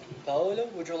 Paolo,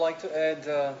 would you like to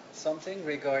add something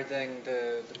regarding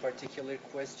the particular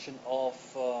question of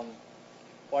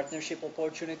partnership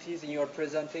opportunities in your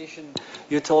presentation?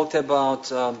 You talked about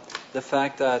the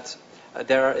fact that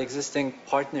there are existing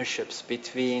partnerships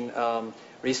between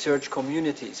research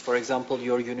communities, for example,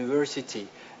 your university,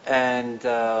 and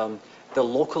the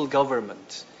local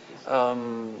government.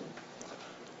 How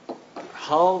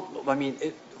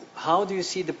do you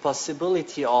see the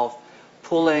possibility of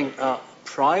pulling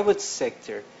private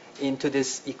sector into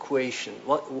this equation?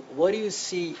 What do you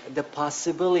see the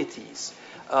possibilities?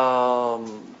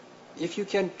 If you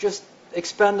can just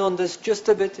expand on this just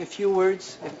a bit, a few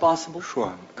words, if possible.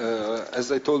 Sure.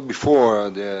 As I told before,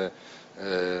 this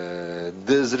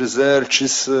research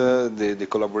is the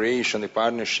collaboration, the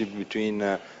partnership between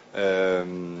the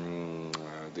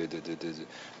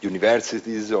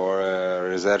universities or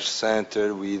research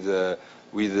center with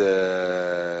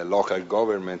local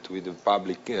government, with the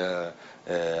public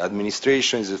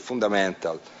administration is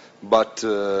fundamental. But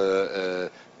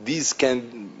this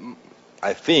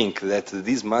I think that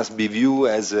this must be viewed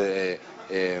as a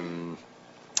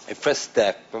first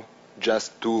step,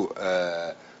 just to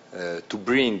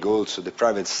bring also the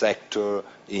private sector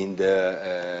in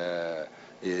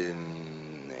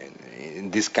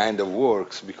this kind of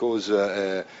works, because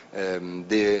I'm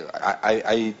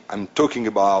talking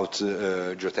about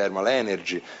geothermal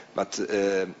energy, but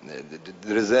the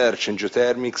research in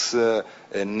geothermics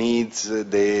needs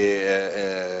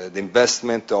the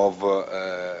investment of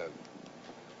a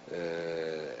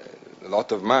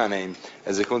lot of money.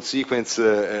 As a consequence,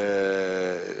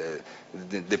 the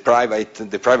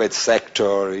private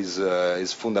sector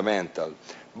is fundamental.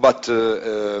 But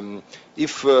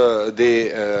if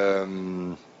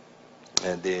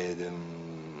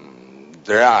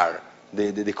there are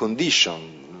the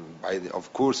condition,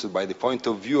 of course, by the point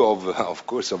of view of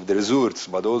course of the resource,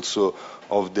 but also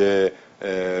of the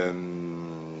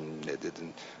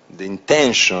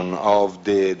intention of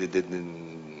the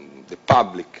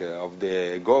public, of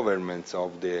the governments,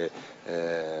 of the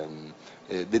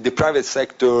private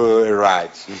sector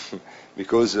arrives.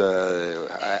 Because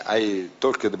I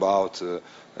talked about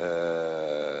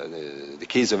the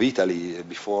case of Italy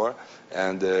before,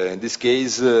 and in this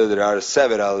case there are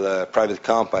several private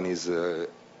companies,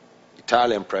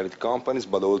 Italian private companies,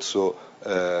 but also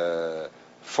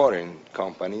foreign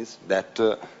companies that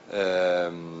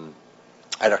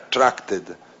are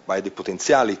attracted by the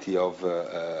potentiality of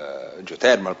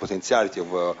geothermal potentiality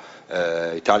of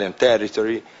Italian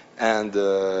territory. And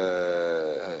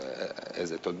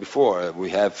as I told before, we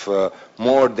have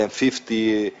more than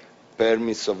 50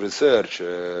 permits of research,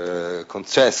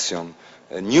 concession,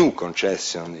 a new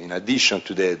concession, in addition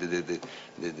to the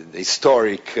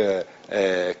historic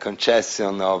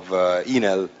concession of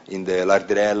Enel in the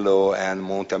Larderello and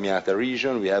Monte Amiata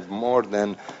region. We have more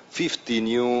than 50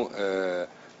 new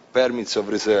permits of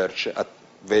research at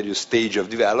various stages of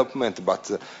development,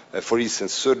 but for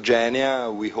instance,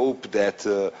 Sorgenia, we hope that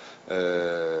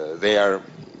they are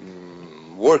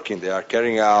working, they are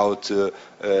carrying out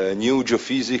new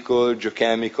geophysical,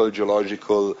 geochemical,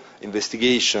 geological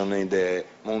investigation in the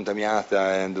Monte Amiata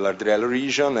and Larderello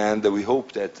region, and we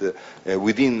hope that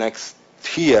within next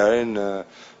year, and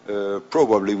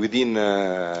probably within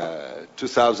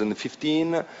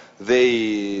 2015,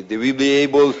 they will be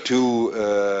able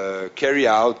to carry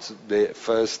out the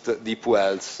first deep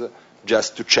wells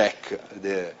just to check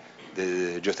the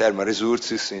geothermal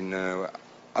resources in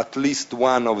at least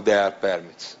one of their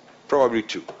permits, probably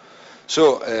two.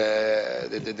 So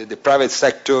the private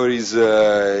sector is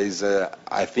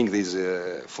I think, is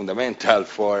fundamental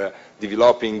for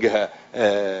developing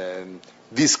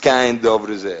this kind of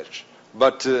research.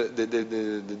 But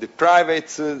the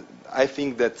private, I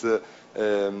think that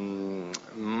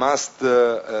must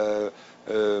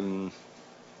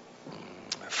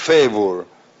favor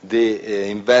the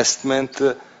investment.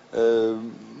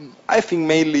 I think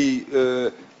mainly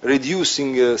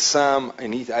reducing some,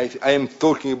 and I am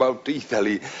talking about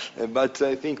Italy, but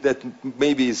I think that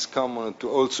maybe it's common to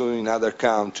also in other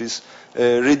countries,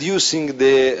 reducing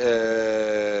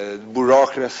the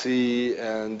bureaucracy,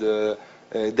 and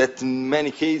that in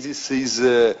many cases is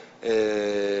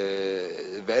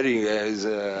very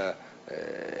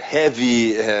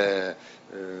heavy,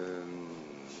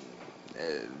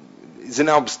 is an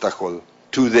obstacle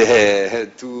to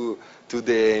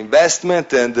the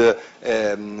investment, and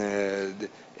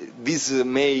this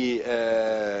may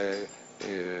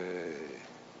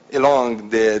along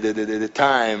the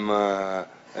time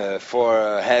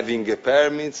for having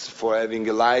permits, for having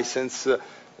a license,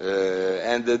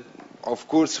 and of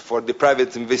course for the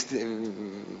private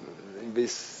investments.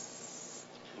 This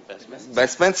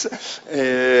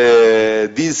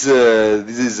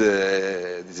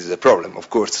is a problem, of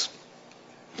course.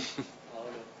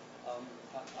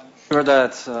 I'm sure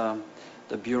that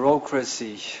the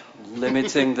bureaucracy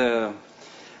limiting the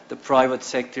private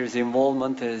sector's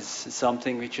involvement is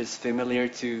something which is familiar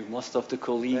to most of the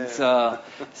colleagues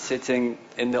sitting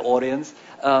in the audience.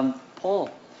 Paul,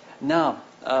 now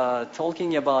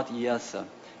talking about EASA,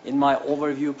 in my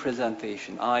overview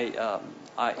presentation,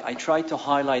 I tried to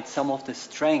highlight some of the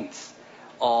strengths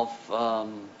of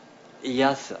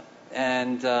EASA,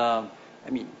 and I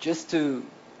mean, just to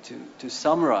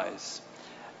summarize,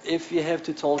 if you have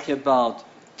to talk about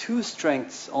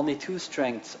only two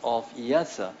strengths of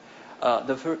EASA,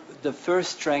 the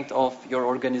first strength of your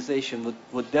organization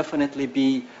would definitely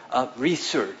be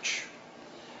research.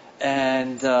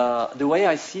 And the way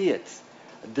I see it,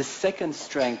 the second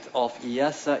strength of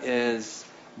EASA is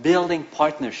building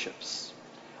partnerships.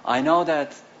 I know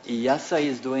that EASA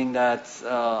is doing that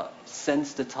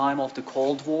since the time of the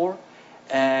Cold War,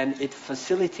 and it's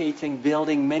facilitating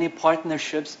building many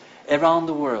partnerships around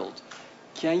the world.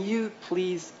 Can you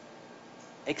please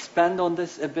expand on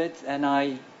this a bit? And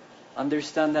I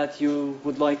understand that you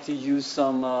would like to use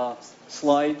some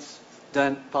slides.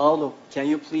 Then, Paolo, can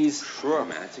you please? Sure,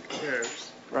 man. Take care.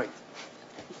 Right.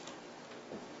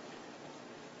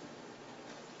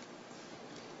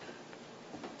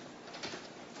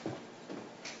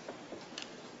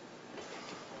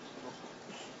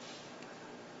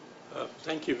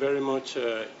 Thank you very much,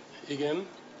 Egan.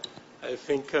 I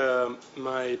think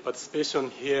my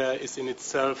participation here is in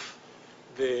itself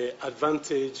the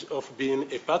advantage of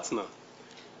being a partner,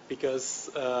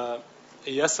 because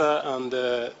EASA and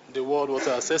the World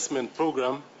Water Assessment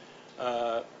Program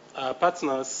are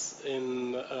partners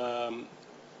in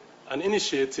an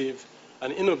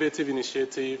innovative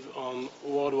initiative on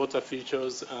world water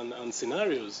futures and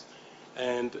scenarios.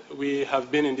 And we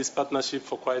have been in this partnership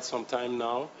for quite some time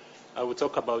now. I will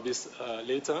talk about this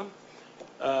later.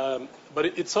 But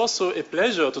it's also a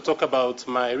pleasure to talk about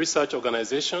my research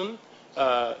organization,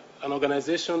 an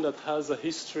organization that has a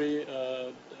history,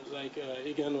 like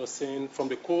Egan was saying, from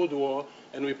the Cold War,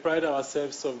 and we pride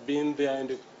ourselves of being there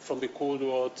from the Cold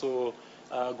War to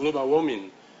global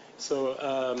warming.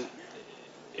 So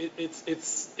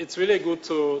it's really good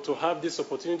to have this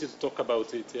opportunity to talk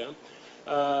about it.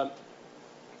 Yeah?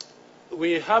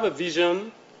 We have a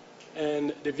vision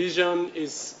And the vision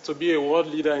is to be a world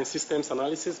leader in systems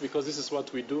analysis, because this is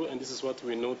what we do and this is what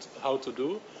we know how to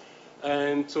do,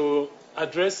 and to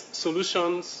address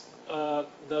solutions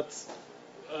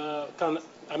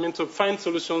to find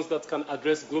solutions that can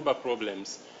address global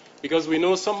problems. Because we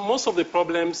know most of the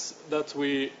problems that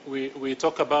we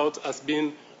talk about as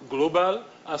being global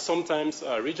are sometimes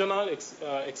regional,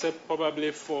 except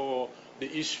probably for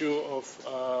the issue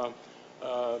of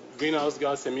greenhouse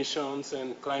gas emissions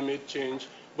and climate change.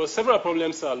 But several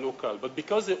problems are local. But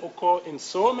because they occur in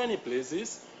so many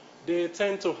places, they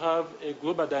tend to have a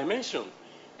global dimension.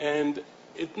 And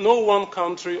no one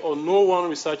country or no one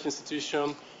research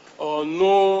institution or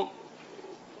no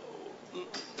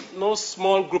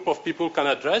small group of people can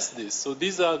address this. So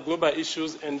these are global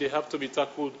issues, and they have to be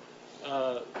tackled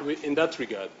in that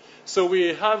regard. So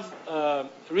we have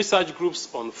research groups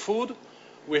on food.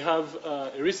 We have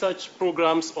research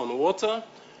programs on water.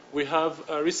 We have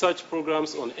research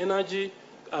programs on energy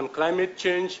and climate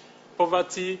change,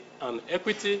 poverty and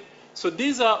equity. So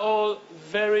these are all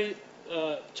very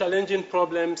challenging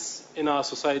problems in our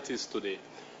societies today.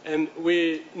 And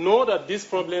we know that these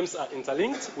problems are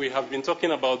interlinked. We have been talking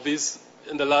about this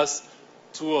in the last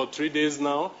 2 or 3 days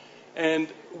now. And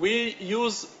we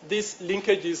use these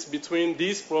linkages between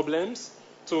these problems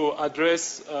to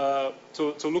address,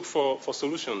 to look for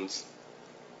solutions.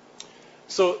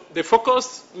 So the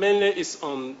focus mainly is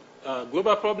on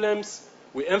global problems.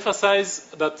 We emphasize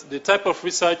that the type of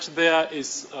research there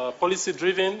is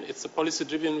policy-driven. It's a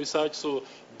policy-driven research, so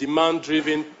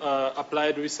demand-driven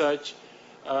applied research,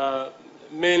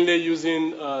 mainly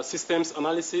using systems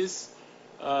analysis,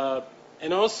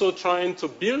 and also trying to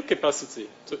build capacity,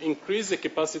 to increase the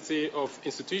capacity of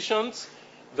institutions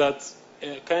that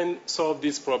can solve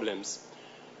these problems.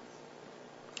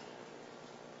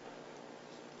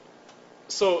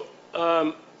 So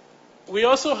we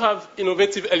also have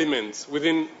innovative elements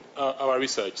within our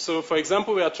research. So for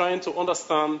example, we are trying to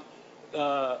understand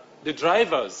the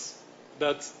drivers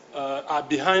that are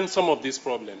behind some of these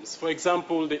problems. For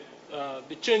example, the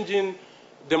changing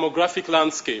demographic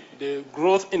landscape, the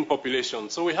growth in population.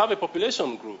 So we have a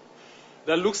population group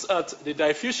that looks at the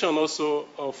diffusion also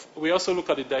of, we also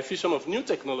look at the diffusion of new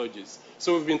technologies.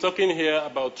 So we've been talking here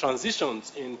about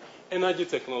transitions in energy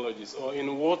technologies or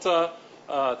in water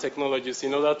technologies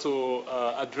in order to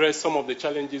address some of the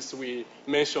challenges we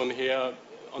mentioned here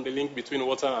on the link between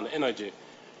water and energy.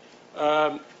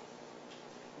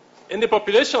 In the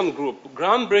population group,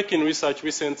 groundbreaking research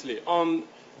recently on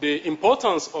the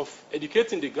importance of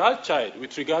educating the girl child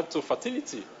with regard to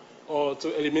fertility or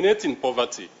to eliminating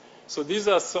poverty. So these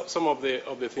are some of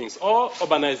the things. Or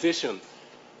urbanization.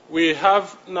 We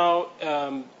have now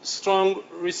strong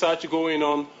research going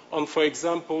on, for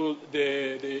example,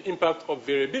 the impact of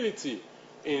variability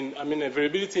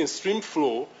in stream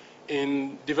flow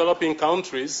in developing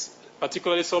countries,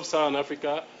 particularly sub-Saharan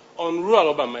Africa, on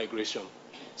rural-urban migration.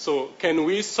 So can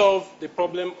we solve the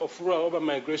problem of rural-urban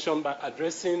migration by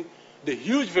addressing the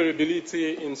huge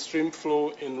variability in stream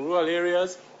flow in rural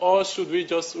areas, or should we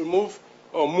just remove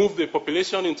or move the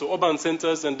population into urban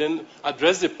centers and then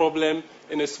address the problem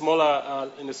in a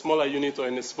smaller unit or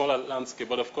in a smaller landscape,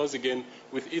 but of course, again,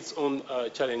 with its own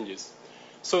challenges.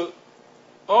 So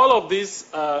all of these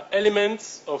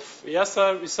elements of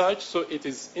IASA research, so it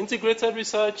is integrated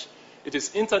research, it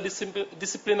is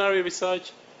interdisciplinary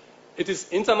research, it is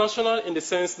international in the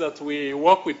sense that we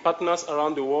work with partners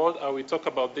around the world. I will talk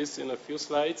about this in a few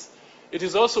slides. It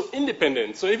is also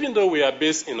independent. So even though we are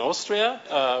based in Austria,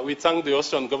 we thank the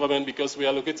Austrian government because we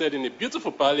are located in a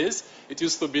beautiful palace. It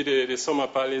used to be the summer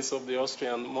palace of the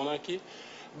Austrian monarchy.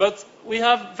 But we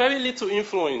have very little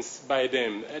influence by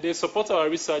them. They support our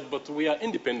research, but we are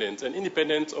independent, and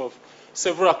independent of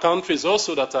several countries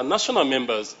also that are national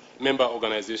member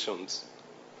organizations.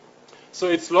 So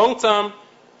it's long-term.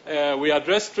 We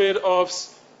address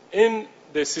trade-offs in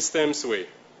the systems way.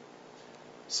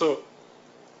 So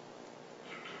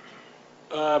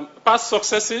past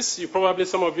successes,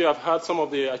 some of you have heard some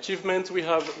of the achievements we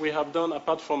have done,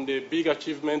 apart from the big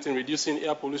achievement in reducing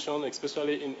air pollution,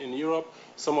 especially in Europe,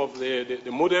 some of the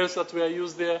models that were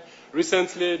used there.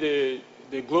 Recently,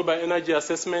 the global energy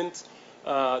assessment,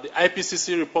 the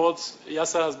IPCC reports,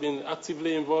 IASA has been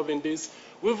actively involved in this.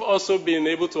 We've also been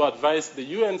able to advise the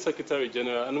UN Secretary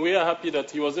General, and we are happy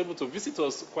that he was able to visit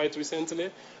us quite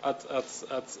recently at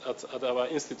our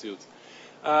institute.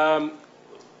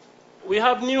 We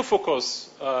have new focus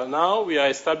now. We are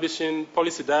establishing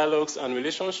policy dialogues and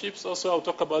relationships. Also, I'll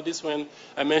talk about this when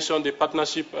I mentioned the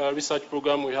partnership research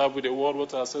program we have with the World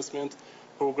Water Assessment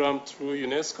Program through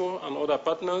UNESCO and other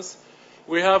partners.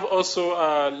 We have also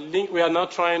we are now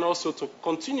trying also to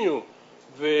continue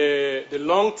the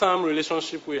long-term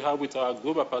relationship we have with our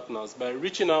global partners by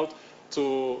reaching out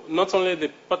to not only the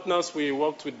partners we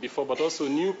worked with before, but also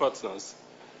new partners.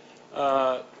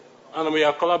 And we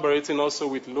are collaborating also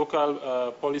with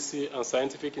local policy and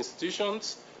scientific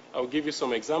institutions. I'll give you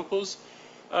some examples.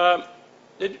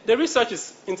 The research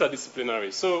is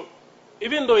interdisciplinary. So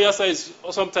even though IASA is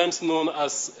sometimes known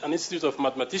as an institute of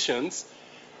mathematicians,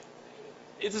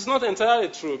 it is not entirely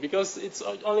true because it's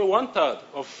only 1/3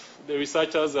 of the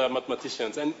researchers are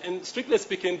mathematicians. And strictly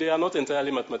speaking, they are not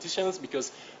entirely mathematicians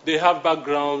because they have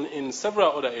background in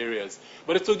several other areas.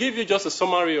 But to give you just a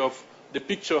summary of the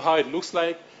picture, how it looks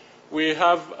like, we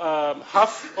have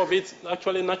half of it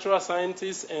actually natural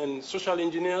scientists and social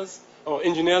engineers, or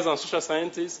engineers and social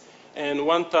scientists, and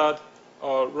 1/3,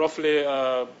 or roughly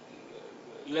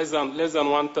less than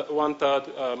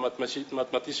 1/3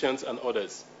 mathematicians and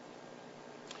others.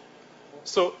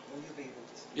 So,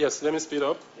 yes, let me speed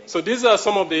up. So these are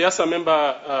some of the IASA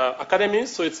member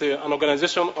academies. So it's an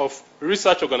organization of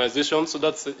research organizations. So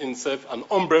that's in itself an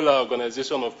umbrella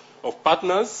organization of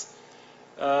partners.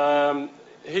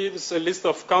 Here's a list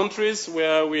of countries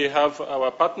where we have our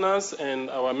partners and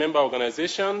our member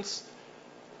organizations.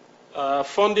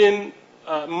 Funding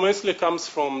mostly comes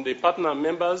from the partner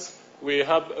members. We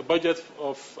have a budget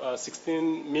of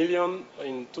 16 million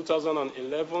in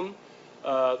 2011.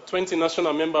 20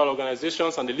 national member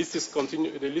organizations, and the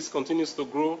list continues to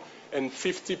grow, and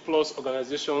 50 plus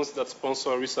organizations that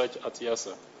sponsor research at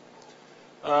IASA.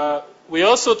 We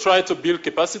also try to build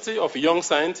capacity of young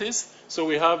scientists. So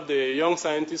we have the Young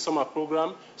Scientist Summer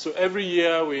Program. So every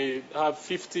year we have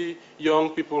 50 young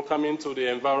people coming to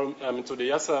the to the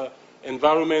IASA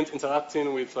environment,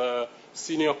 interacting with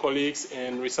senior colleagues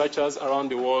and researchers around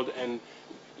the world and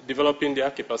developing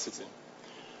their capacity.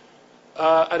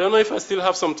 I don't know if I still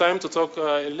have some time to talk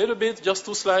a little bit, just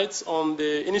 2 slides on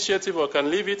the initiative, or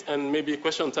can leave it and maybe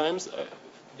question times.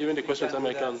 During the question time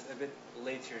I can. A bit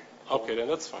later. Okay, then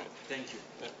that's fine. Thank you.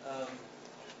 Yeah.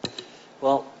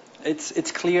 Well,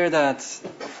 it's clear that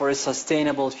for a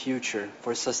sustainable future,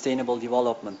 for sustainable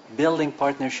development, building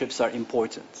partnerships are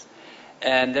important.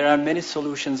 And there are many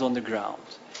solutions on the ground.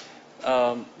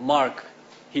 Mark,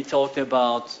 he talked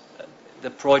about the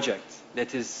project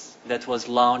that was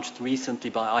launched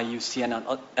recently by IUC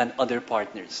and other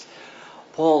partners.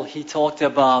 Paul, he talked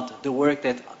about the work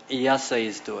that IASA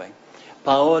is doing.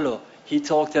 Paolo, he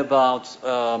talked about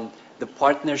the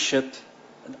partnership,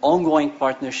 an ongoing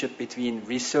partnership between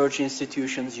research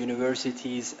institutions,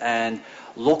 universities, and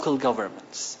local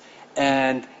governments.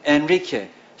 And Enrique,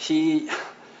 he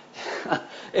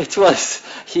let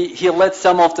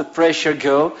some of the pressure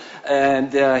go,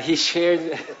 and he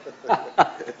shared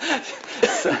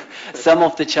some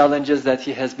of the challenges that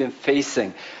he has been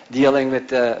facing, dealing with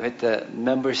the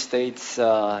member states,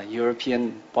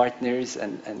 European partners,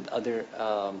 and other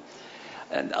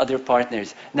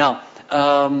partners. Now,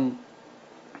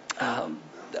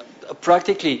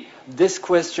 practically, this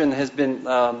question has been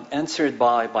answered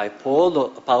by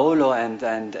Paolo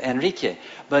and Enrique.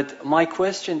 But my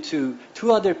question to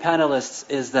 2 other panelists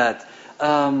is that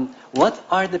what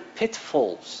are the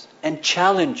pitfalls and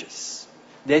challenges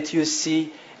that you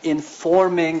see in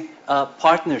forming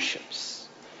partnerships?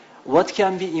 What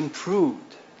can be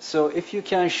improved? So if you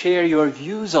can share your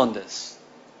views on this.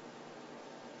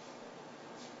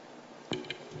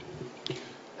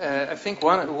 I think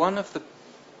one of the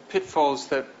pitfalls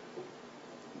that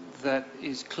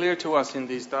is clear to us in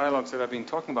these dialogues that I've been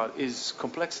talking about is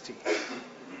complexity.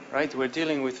 Right? We're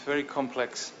dealing with very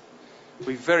complex.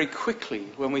 We very quickly,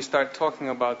 when we start talking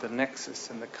about the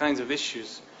nexus and the kinds of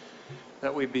issues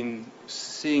that we've been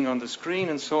seeing on the screen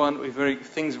and so on,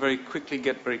 things very quickly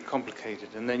get very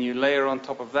complicated. And then you layer on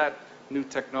top of that new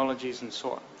technologies and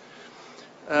so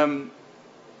on.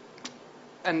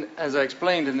 And as I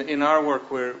explained, in our work,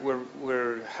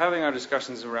 we're having our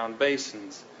discussions around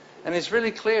basins. And it's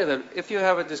really clear that if you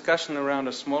have a discussion around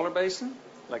a smaller basin,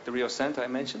 like the Rio Santa I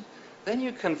mentioned, then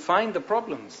you can find the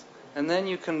problems. And then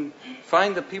you can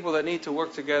find the people that need to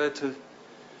work together to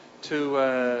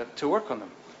work on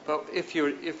them. But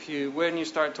when you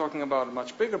start talking about a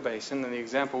much bigger basin, and the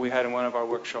example we had in one of our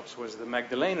workshops was the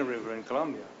Magdalena River in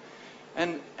Colombia,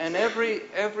 and every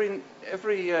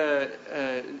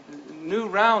new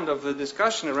round of the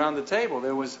discussion around the table,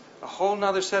 there was a whole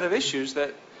other set of issues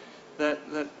that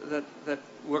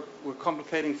were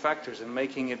complicating factors and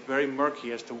making it very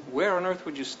murky as to where on earth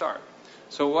would you start.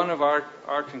 So one of our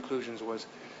conclusions was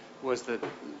that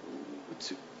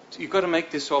you've got to make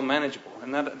this all manageable,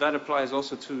 and that applies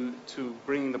also to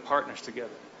bringing the partners together.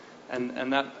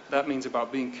 And that means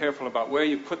about being careful about where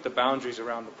you put the boundaries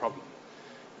around the problem.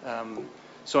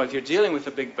 So if you're dealing with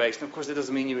a big basin, of course, it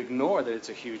doesn't mean you ignore that it's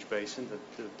a huge basin,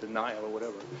 the Nile or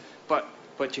whatever.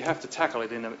 But you have to tackle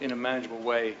it in a manageable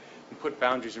way and put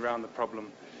boundaries around the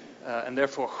problem. And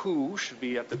therefore, who should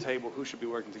be at the table, who should be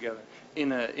working together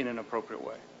in an appropriate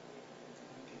way.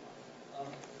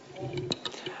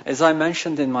 As I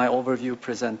mentioned in my overview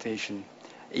presentation,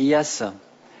 ESA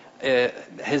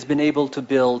has been able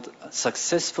to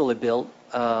successfully build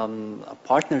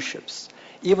partnerships,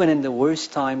 even in the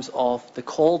worst times of the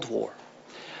Cold War.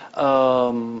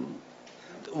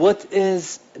 What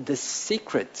is the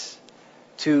secret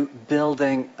to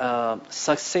building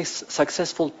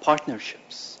successful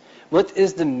partnerships? What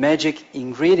is the magic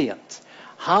ingredient?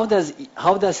 How does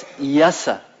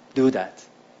ESA do that?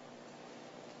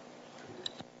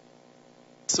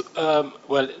 So,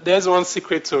 well, there's one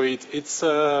secret to it. It's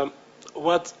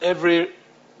what every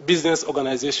business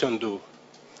organization do.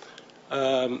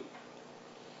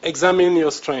 Examine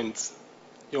your strengths,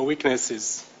 your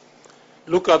weaknesses.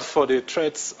 Look out for the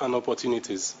threats and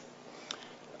opportunities.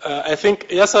 I think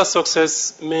ESA's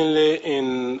success mainly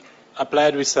in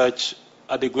applied research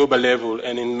at the global level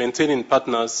and in maintaining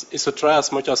partners is to try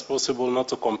as much as possible not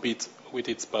to compete with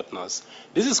its partners.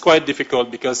 This is quite difficult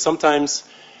because sometimes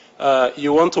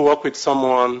you want to work with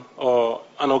someone or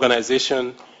an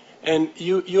organization and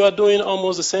you are doing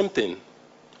almost the same thing.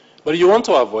 But you want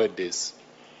to avoid this.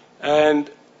 And,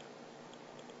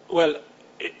 well,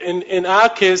 in our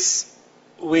case,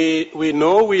 we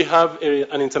know we have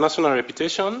an international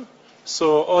reputation.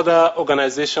 So other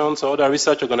organizations or other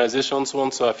research organizations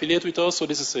want to affiliate with us. So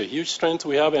this is a huge strength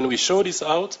we have, and we show this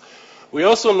out. We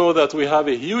also know that we have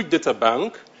a huge data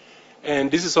bank,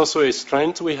 and this is also a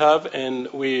strength we have,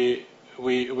 and we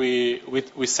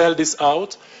sell this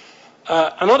out.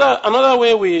 Another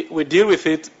way we deal with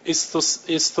it is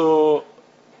to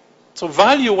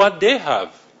value what they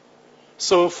have.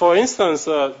 So, for instance,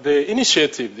 the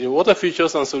initiative, the Water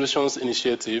Futures and Solutions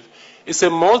Initiative, is a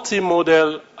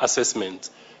multimodal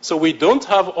assessment. So we don't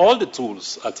have all the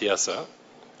tools at ESA.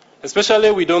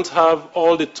 Especially, we don't have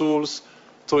all the tools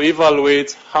to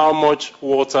evaluate how much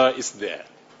water is there,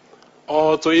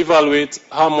 or to evaluate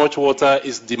how much water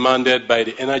is demanded by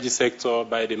the energy sector,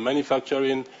 by the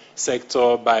manufacturing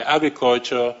sector, by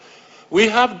agriculture. We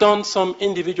have done some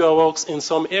individual works in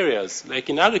some areas, like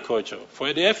in agriculture,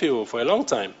 for the FAO for a long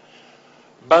time.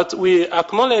 But we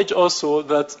acknowledge also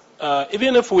that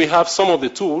even if we have some of the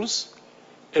tools,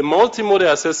 a multimodal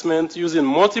assessment using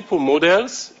multiple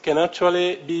models can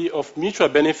actually be of mutual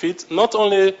benefit, not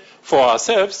only for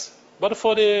ourselves, but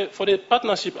for the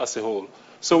partnership as a whole.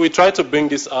 So we try to bring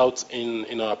this out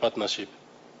in our partnership.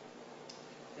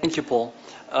 Thank you, Paul.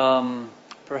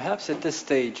 Perhaps at this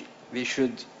stage, we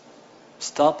should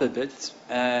stop a bit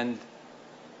and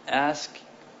ask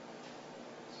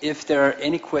if there are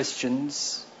any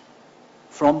questions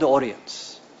from the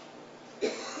audience.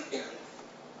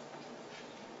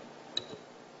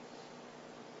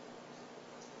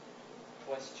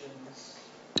 Questions?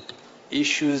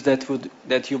 Issues that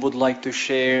you would like to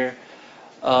share,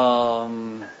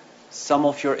 some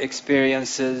of your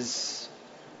experiences.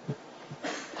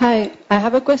 Hi, I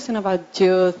have a question about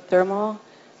geothermal.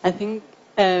 I think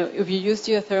if you use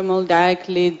geothermal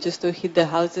directly just to heat the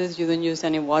houses, you don't use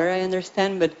any water, I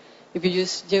understand. But if you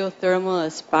use geothermal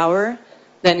as power,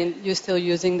 then you're still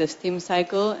using the steam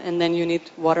cycle, and then you need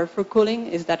water for cooling.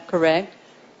 Is that correct?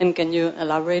 And can you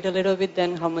elaborate a little bit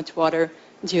then how much water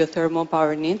geothermal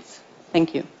power needs?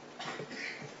 Thank you.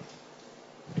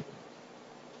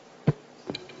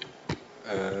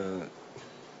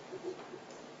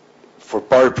 For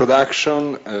power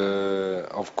production,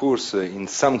 of course, in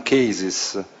some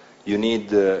cases, you need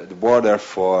the water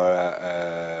for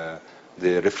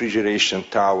the refrigeration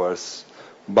towers.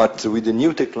 But with the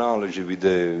new technology, with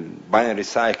the binary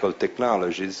cycle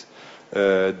technologies,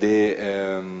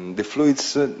 the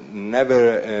fluids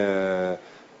never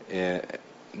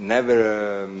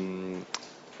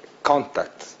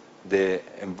contact the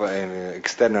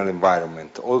external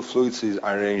environment. All fluids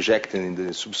are injected in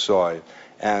the subsoil.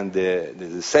 And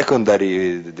the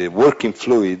secondary, the working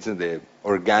fluids, the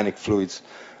organic fluids,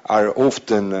 are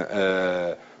often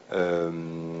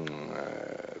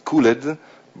cooled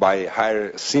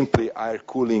by simply air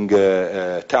cooling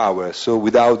towers, so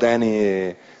without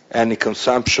any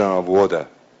consumption of water.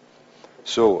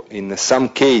 So in some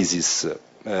cases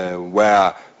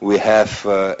where we have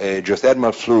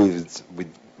geothermal fluids with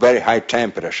very high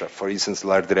temperature, for instance,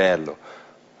 Lardrello,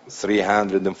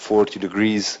 340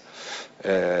 degrees,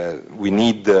 we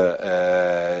need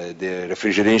the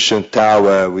refrigeration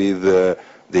tower with the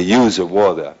use of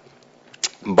water.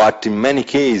 but in many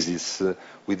cases,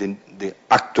 with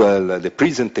the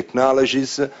present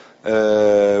technologies,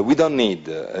 we don't need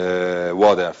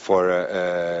water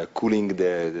for cooling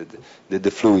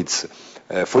the fluids.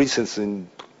 For instance, a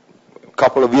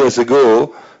couple of years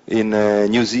ago in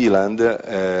New Zealand,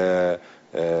 a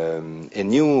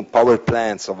new power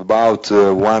plants of about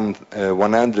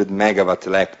 100 megawatt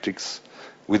electrics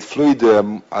with fluid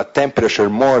at temperature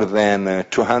more than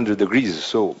 200 degrees,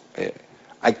 so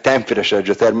high temperature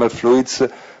geothermal fluids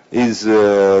is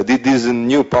these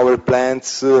new power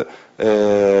plants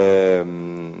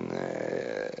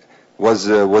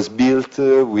was built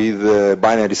with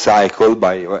binary cycle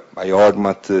by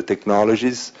Ormat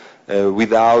technologies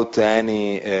without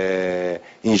any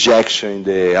injection in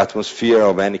the atmosphere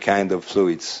of any kind of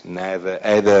fluids,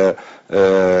 either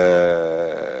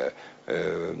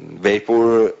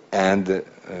vapor and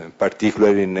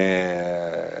particularly in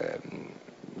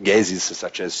gases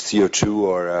such as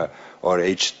CO2 or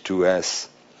H2S.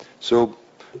 So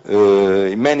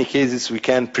in many cases we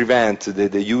can prevent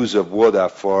the use of water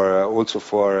also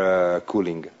for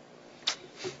cooling.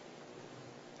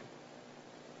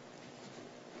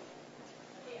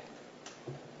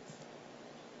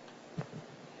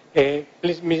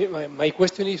 Please, my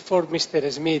question is for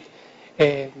Mr. Smith.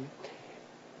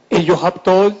 You have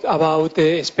told about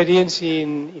the experience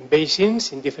in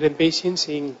basins, in different basins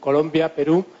in Colombia,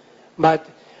 Peru, but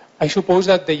I suppose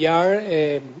that they are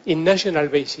in national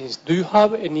basins. Do you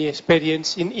have any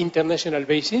experience in international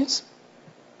basins?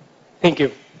 Thank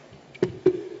you.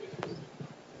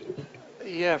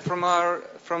 Yeah,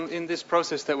 from in this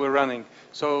process that we're running.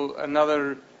 So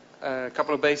another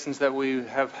couple of basins that we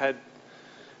have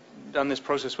done this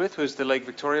process with was the Lake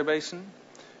Victoria Basin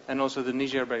and also the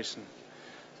Niger Basin.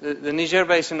 The Niger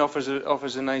Basin offers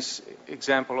a nice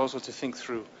example also to think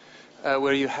through,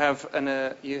 where you have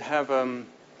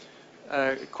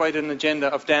quite an agenda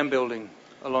of dam building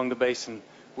along the basin,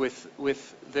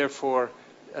 with therefore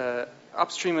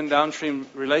upstream and downstream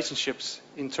relationships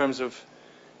in terms of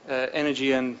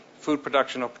energy and food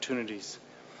production opportunities.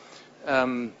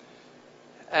 And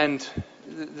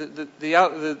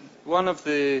one of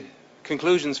the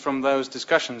conclusions from those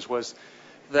discussions was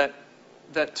that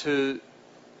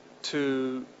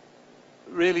to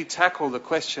really tackle the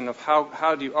question of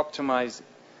how do you optimize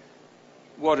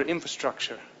water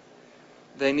infrastructure,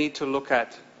 they need to look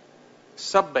at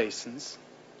sub-basins.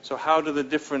 So how do the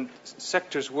different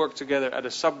sectors work together at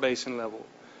a sub-basin level,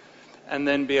 and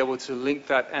then be able to link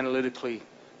that analytically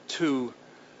to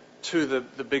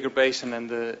the bigger basin and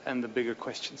the bigger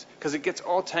questions, because it gets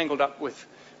all tangled up with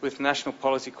national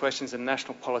policy questions and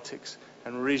national politics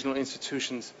and regional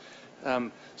institutions.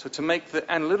 So to make the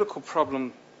analytical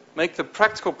problem, make the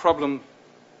practical problem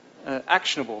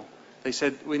actionable, they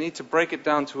said we need to break it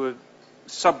down to a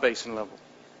sub-basin level,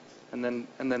 and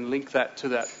then link that to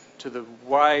the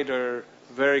wider,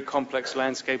 very complex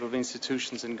landscape of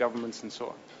institutions and governments and so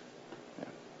on. Yeah.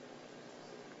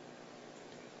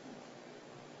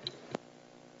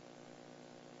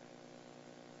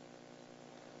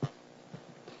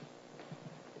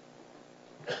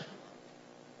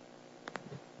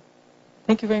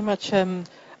 Thank you very much.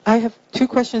 I have two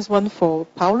questions, one for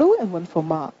Paulo and one for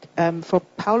Mark. For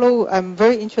Paulo, I'm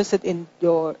very interested in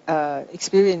your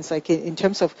experience, like in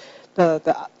terms of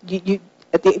the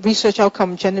research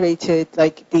outcome generated,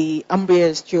 like the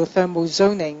Umbria's geothermal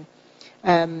zoning.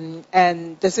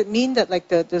 And does it mean that like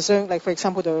the zone, like for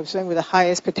example, the zone with the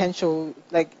highest potential,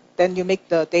 like then you make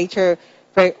the data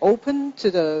very open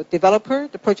to the developer,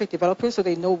 the project developer, so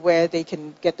they know where they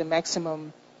can get the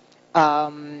maximum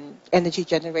energy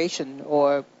generation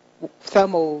or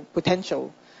thermal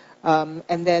potential,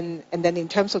 and then in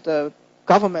terms of the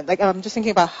government, like I'm just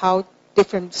thinking about how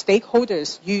different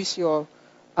stakeholders use your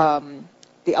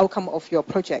the outcome of your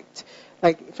project.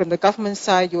 Like from the government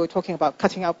side, you were talking about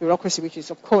cutting out bureaucracy, which is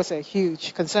of course a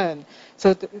huge concern.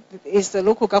 So is the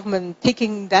local government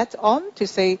taking that on to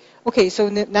say, okay, so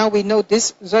now we know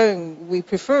this zone, we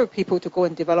prefer people to go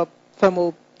and develop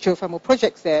geothermal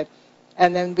projects there,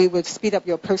 and then we would speed up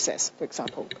your process, for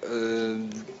example?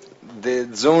 The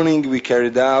zoning we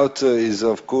carried out is,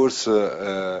 of course,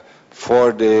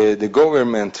 for the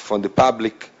government, for the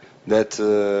public that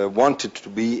wanted to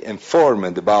be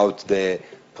informed about the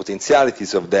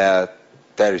potentialities of their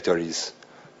territories.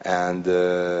 And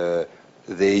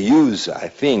they use, I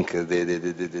think,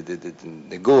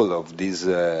 the goal of this,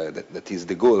 that is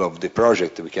the goal of the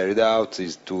project we carried out,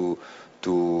 is to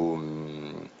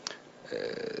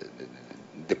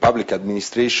the public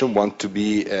administration want to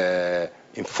be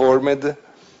informed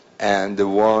and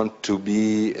want to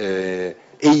be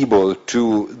able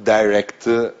to direct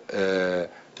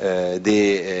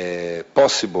the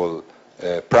possible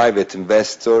private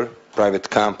investor, private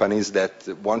companies that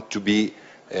want to be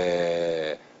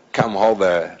come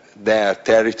over their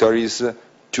territories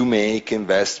to make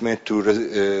investment, to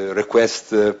request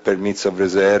permits of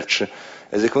research.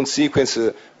 As a consequence,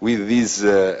 with these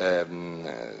the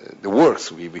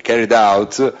works we carried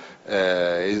out,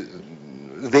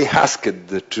 they asked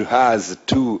to us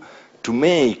to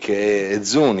make a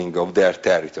zoning of their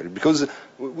territory, because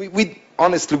we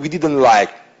honestly we didn't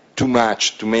like too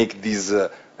much to make this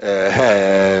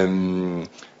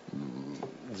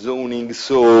zoning,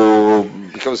 so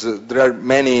because there are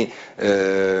many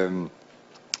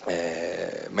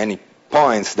many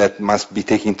points that must be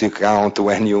taken into account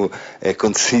when you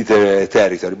consider a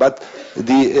territory. But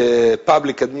the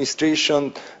public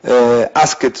administration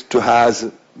asked to us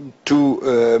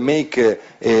to make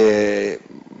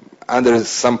under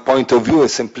some point of view a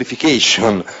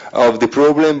simplification of the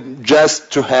problem,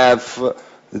 just to have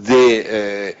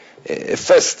the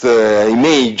first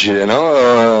image, you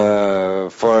know,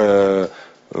 for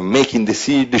making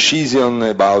the decision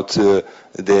about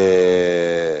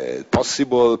the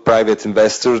possible private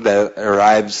investor that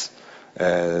arrives,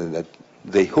 that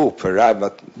they hope arrive,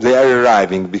 but they are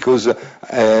arriving, because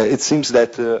it seems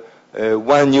that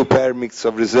one new permit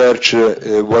of research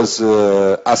was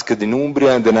asked in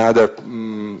Umbria, and another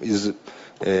is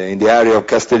in the area of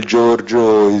Castel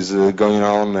Giorgio is going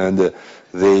on, and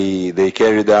they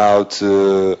carried out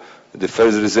the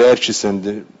first researches,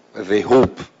 and they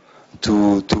hope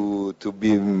to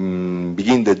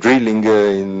begin the drilling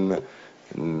in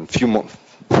few months,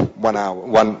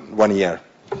 1 year,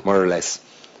 more or less.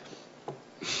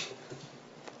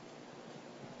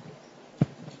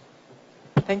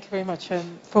 Thank you very much.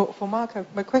 For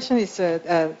Mark, my question is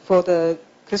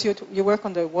because you work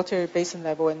on the water basin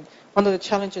level, and one of the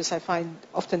challenges I find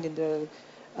often in the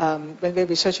when we're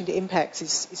researching the impacts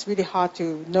is it's really hard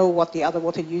to know what the other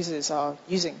water users are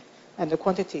using and the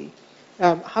quantity.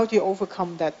 How do you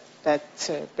overcome that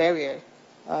barrier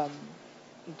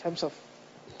in terms of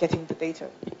getting the data?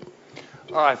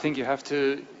 Oh, I think you have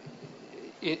to,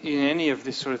 in any of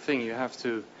this sort of thing, you have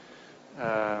to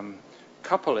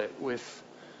couple it with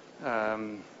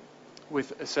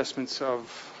assessments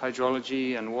of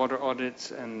hydrology and water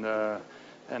audits and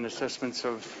assessments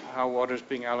of how water is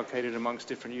being allocated amongst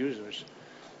different users.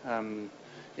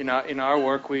 In our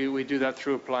work, we do that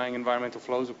through applying environmental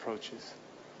flows approaches.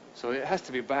 So it has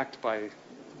to be backed by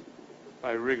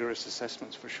rigorous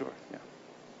assessments for sure. Yeah.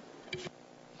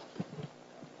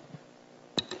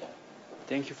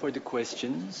 Thank you for the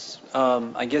questions.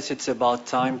 I guess it's about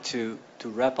time to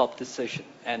wrap up the session.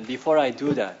 And before I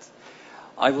do that,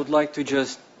 I would like to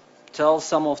just tell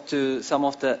some of the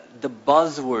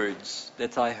buzzwords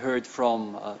that I heard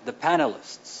from the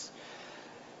panelists.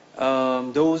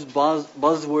 Those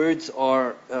buzzwords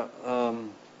are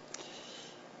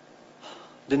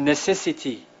the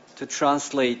necessity to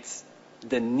translate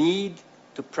the need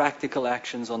to practical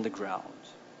actions on the ground.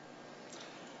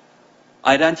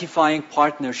 Identifying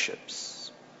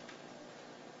partnerships,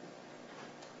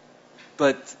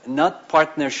 but not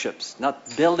partnerships,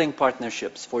 not building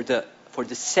partnerships for the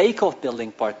sake of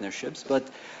building partnerships, but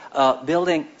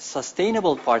building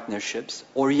sustainable partnerships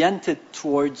oriented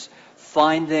towards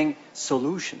finding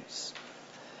solutions.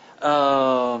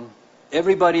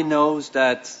 Everybody knows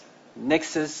that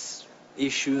nexus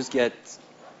issues get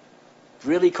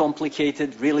really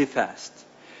complicated really fast.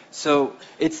 So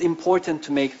it's important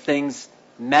to make things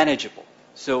manageable.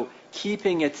 So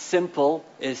keeping it simple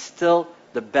is still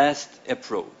the best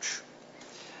approach.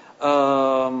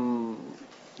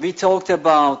 We talked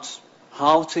about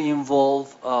how to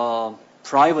involve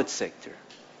private sector.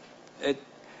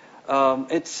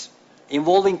 It's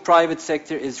involving private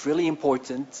sector is really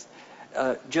important,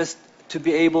 just to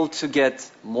be able to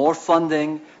get more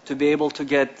funding, to be able to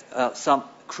get some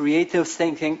creative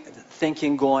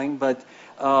thinking going. But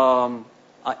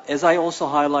as I also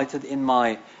highlighted in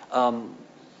my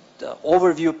the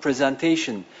overview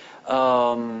presentation,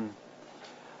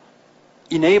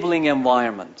 enabling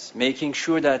environment, making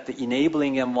sure that the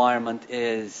enabling environment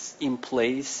is in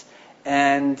place,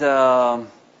 and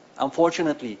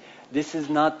unfortunately, this is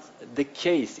not the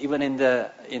case even in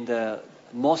the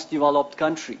most developed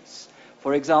countries.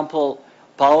 For example,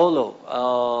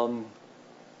 Paolo,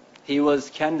 he was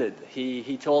candid.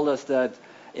 He told us that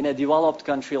in a developed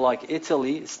country like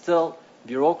Italy, still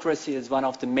bureaucracy is one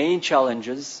of the main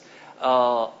challenges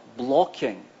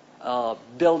blocking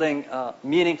building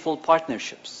meaningful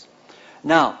partnerships.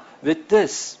 Now, with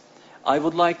this, I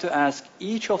would like to ask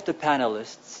each of the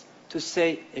panelists to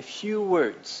say a few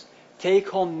words,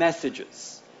 take-home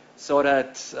messages, so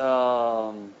that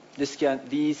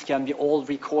these can be all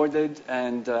recorded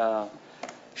and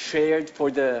shared for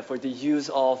the use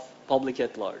of public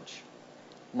at large.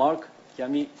 Mark,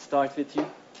 can we start with you?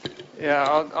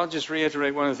 Yeah, I'll just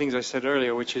reiterate one of the things I said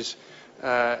earlier, which is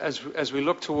as we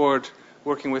look toward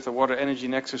working with a water energy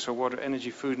nexus or water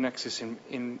energy food nexus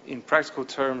in practical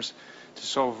terms to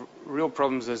solve real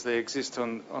problems as they exist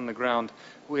on the ground,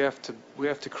 we have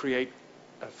to create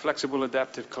flexible,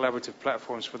 adaptive, collaborative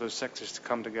platforms for those sectors to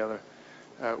come together,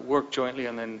 work jointly,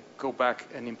 and then go back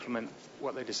and implement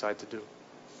what they decide to do.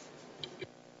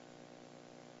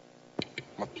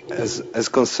 As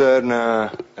concern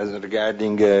as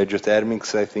regarding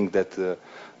geothermics, I think that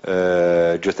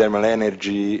geothermal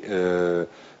energy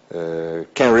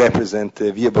can represent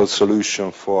a viable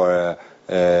solution for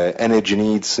energy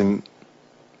needs in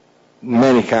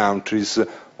many countries,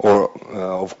 or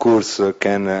of course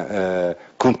can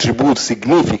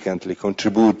significantly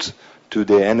contribute to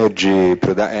the energy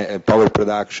power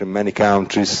production in many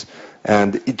countries,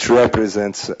 and it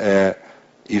represents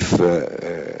if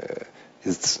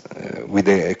it's with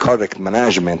a correct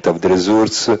management of the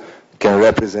resource, can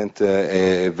represent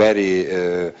a very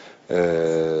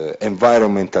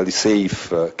environmentally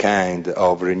safe kind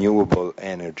of renewable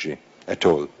energy at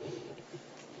all.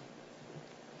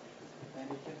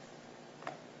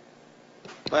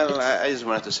 Well, I just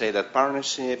wanted to say that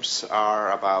partnerships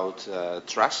are about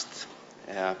trust.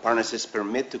 Partnerships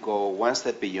permit to go one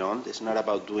step beyond. It's not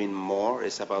about doing more.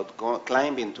 It's about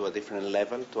climbing to a different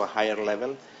level, to a higher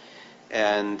level.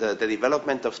 And the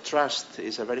development of trust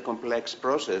is a very complex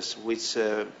process which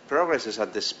progresses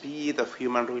at the speed of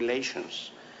human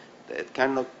relations. It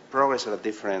cannot progress at a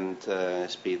different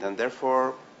speed, and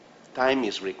therefore time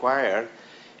is required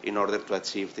in order to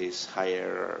achieve this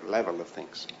higher level of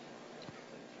things.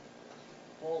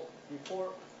 Well, before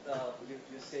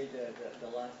you say the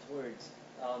last words,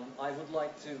 I would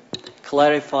like to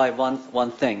clarify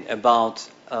one thing about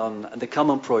the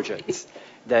common projects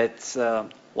that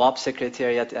WAP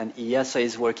Secretariat and ESA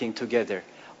is working together,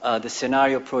 the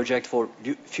scenario project for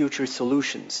future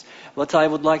solutions. What I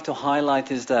would like to highlight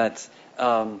is that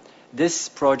this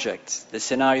project, the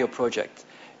scenario project,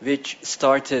 which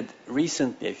started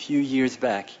recently, a few years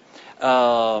back,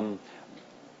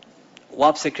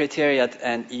 WAP Secretariat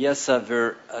and ESA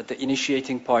were the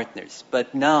initiating partners.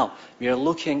 But now we are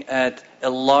looking at a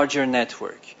larger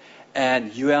network,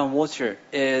 and UN Water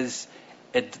is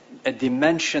a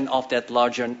dimension of that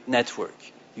larger network.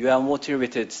 UN Water,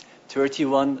 with its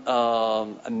 31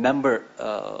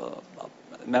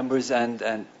 members and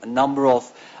a number of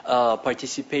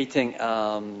participating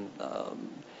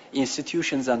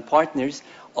institutions and partners,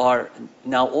 are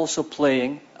now also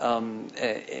playing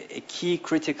a key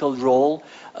critical role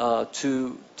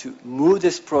to move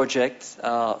this project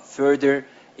further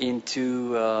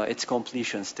into its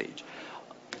completion stage.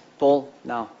 Paul,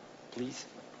 now, please.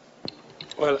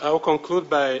 Well, I'll conclude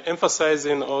by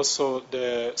emphasizing also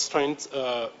the strength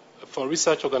for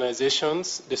research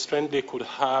organizations, the strength they could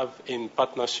have in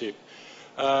partnership.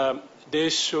 They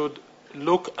should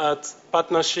look at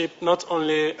partnership not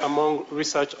only among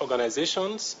research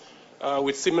organizations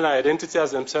with similar identity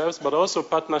as themselves, but also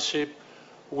partnership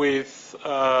with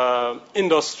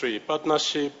industry,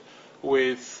 partnership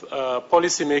with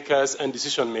policymakers and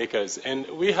decision makers. And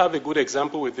we have a good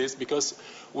example with this, because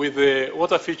with the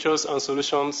Water Features and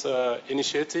Solutions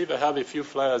initiative, I have a few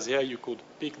flyers here. You could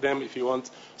pick them if you want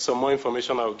some more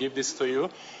information. I'll give this to you.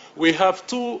 We have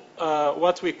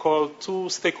what we call two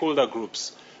stakeholder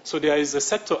groups. So there is a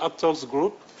sector actors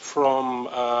group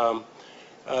from,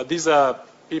 these are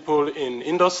people in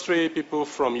industry, people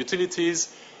from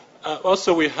utilities.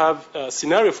 Also, we have the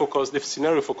scenario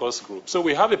focus group. So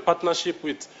we have a partnership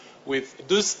with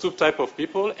these two type of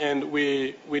people, and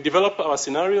we develop our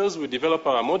scenarios, we develop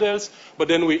our models, but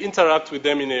then we interact with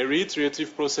them in a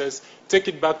reiterative process, take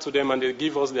it back to them, and they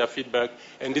give us their feedback,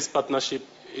 and this partnership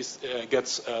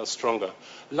gets stronger.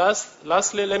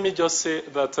 Lastly, let me just say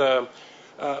that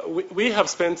we have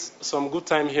spent some good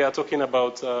time here talking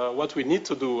about what we need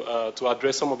to do to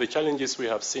address some of the challenges we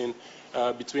have seen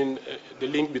between the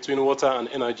link between water and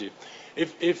energy.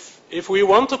 If we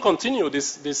want to continue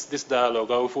this dialogue,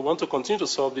 or if we want to continue to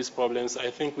solve these problems, I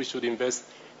think we should invest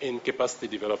in capacity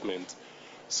development.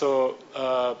 So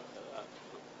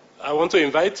I want to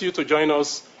invite you to join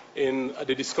us in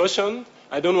the discussion.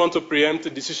 I don't want to preempt the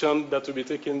decision that will be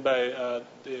taken by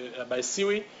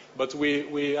SIWI, but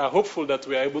we are hopeful that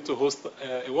we are able to host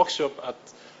a workshop at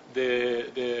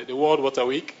the World Water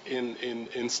Week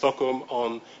in Stockholm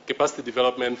on capacity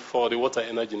development for the water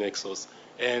energy nexus.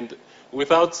 And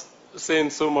without saying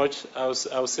so much, I'll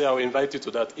say I'll invite you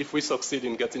to that if we succeed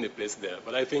in getting a place there.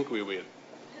 But I think we will.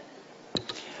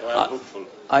 So I'm hopeful.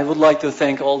 I would like to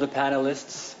thank all the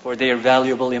panelists for their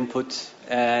valuable input,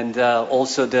 and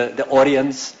also the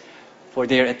audience for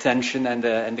their attention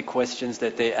and the questions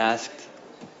that they asked.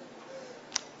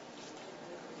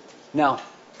 Now,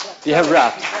 we have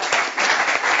wrapped.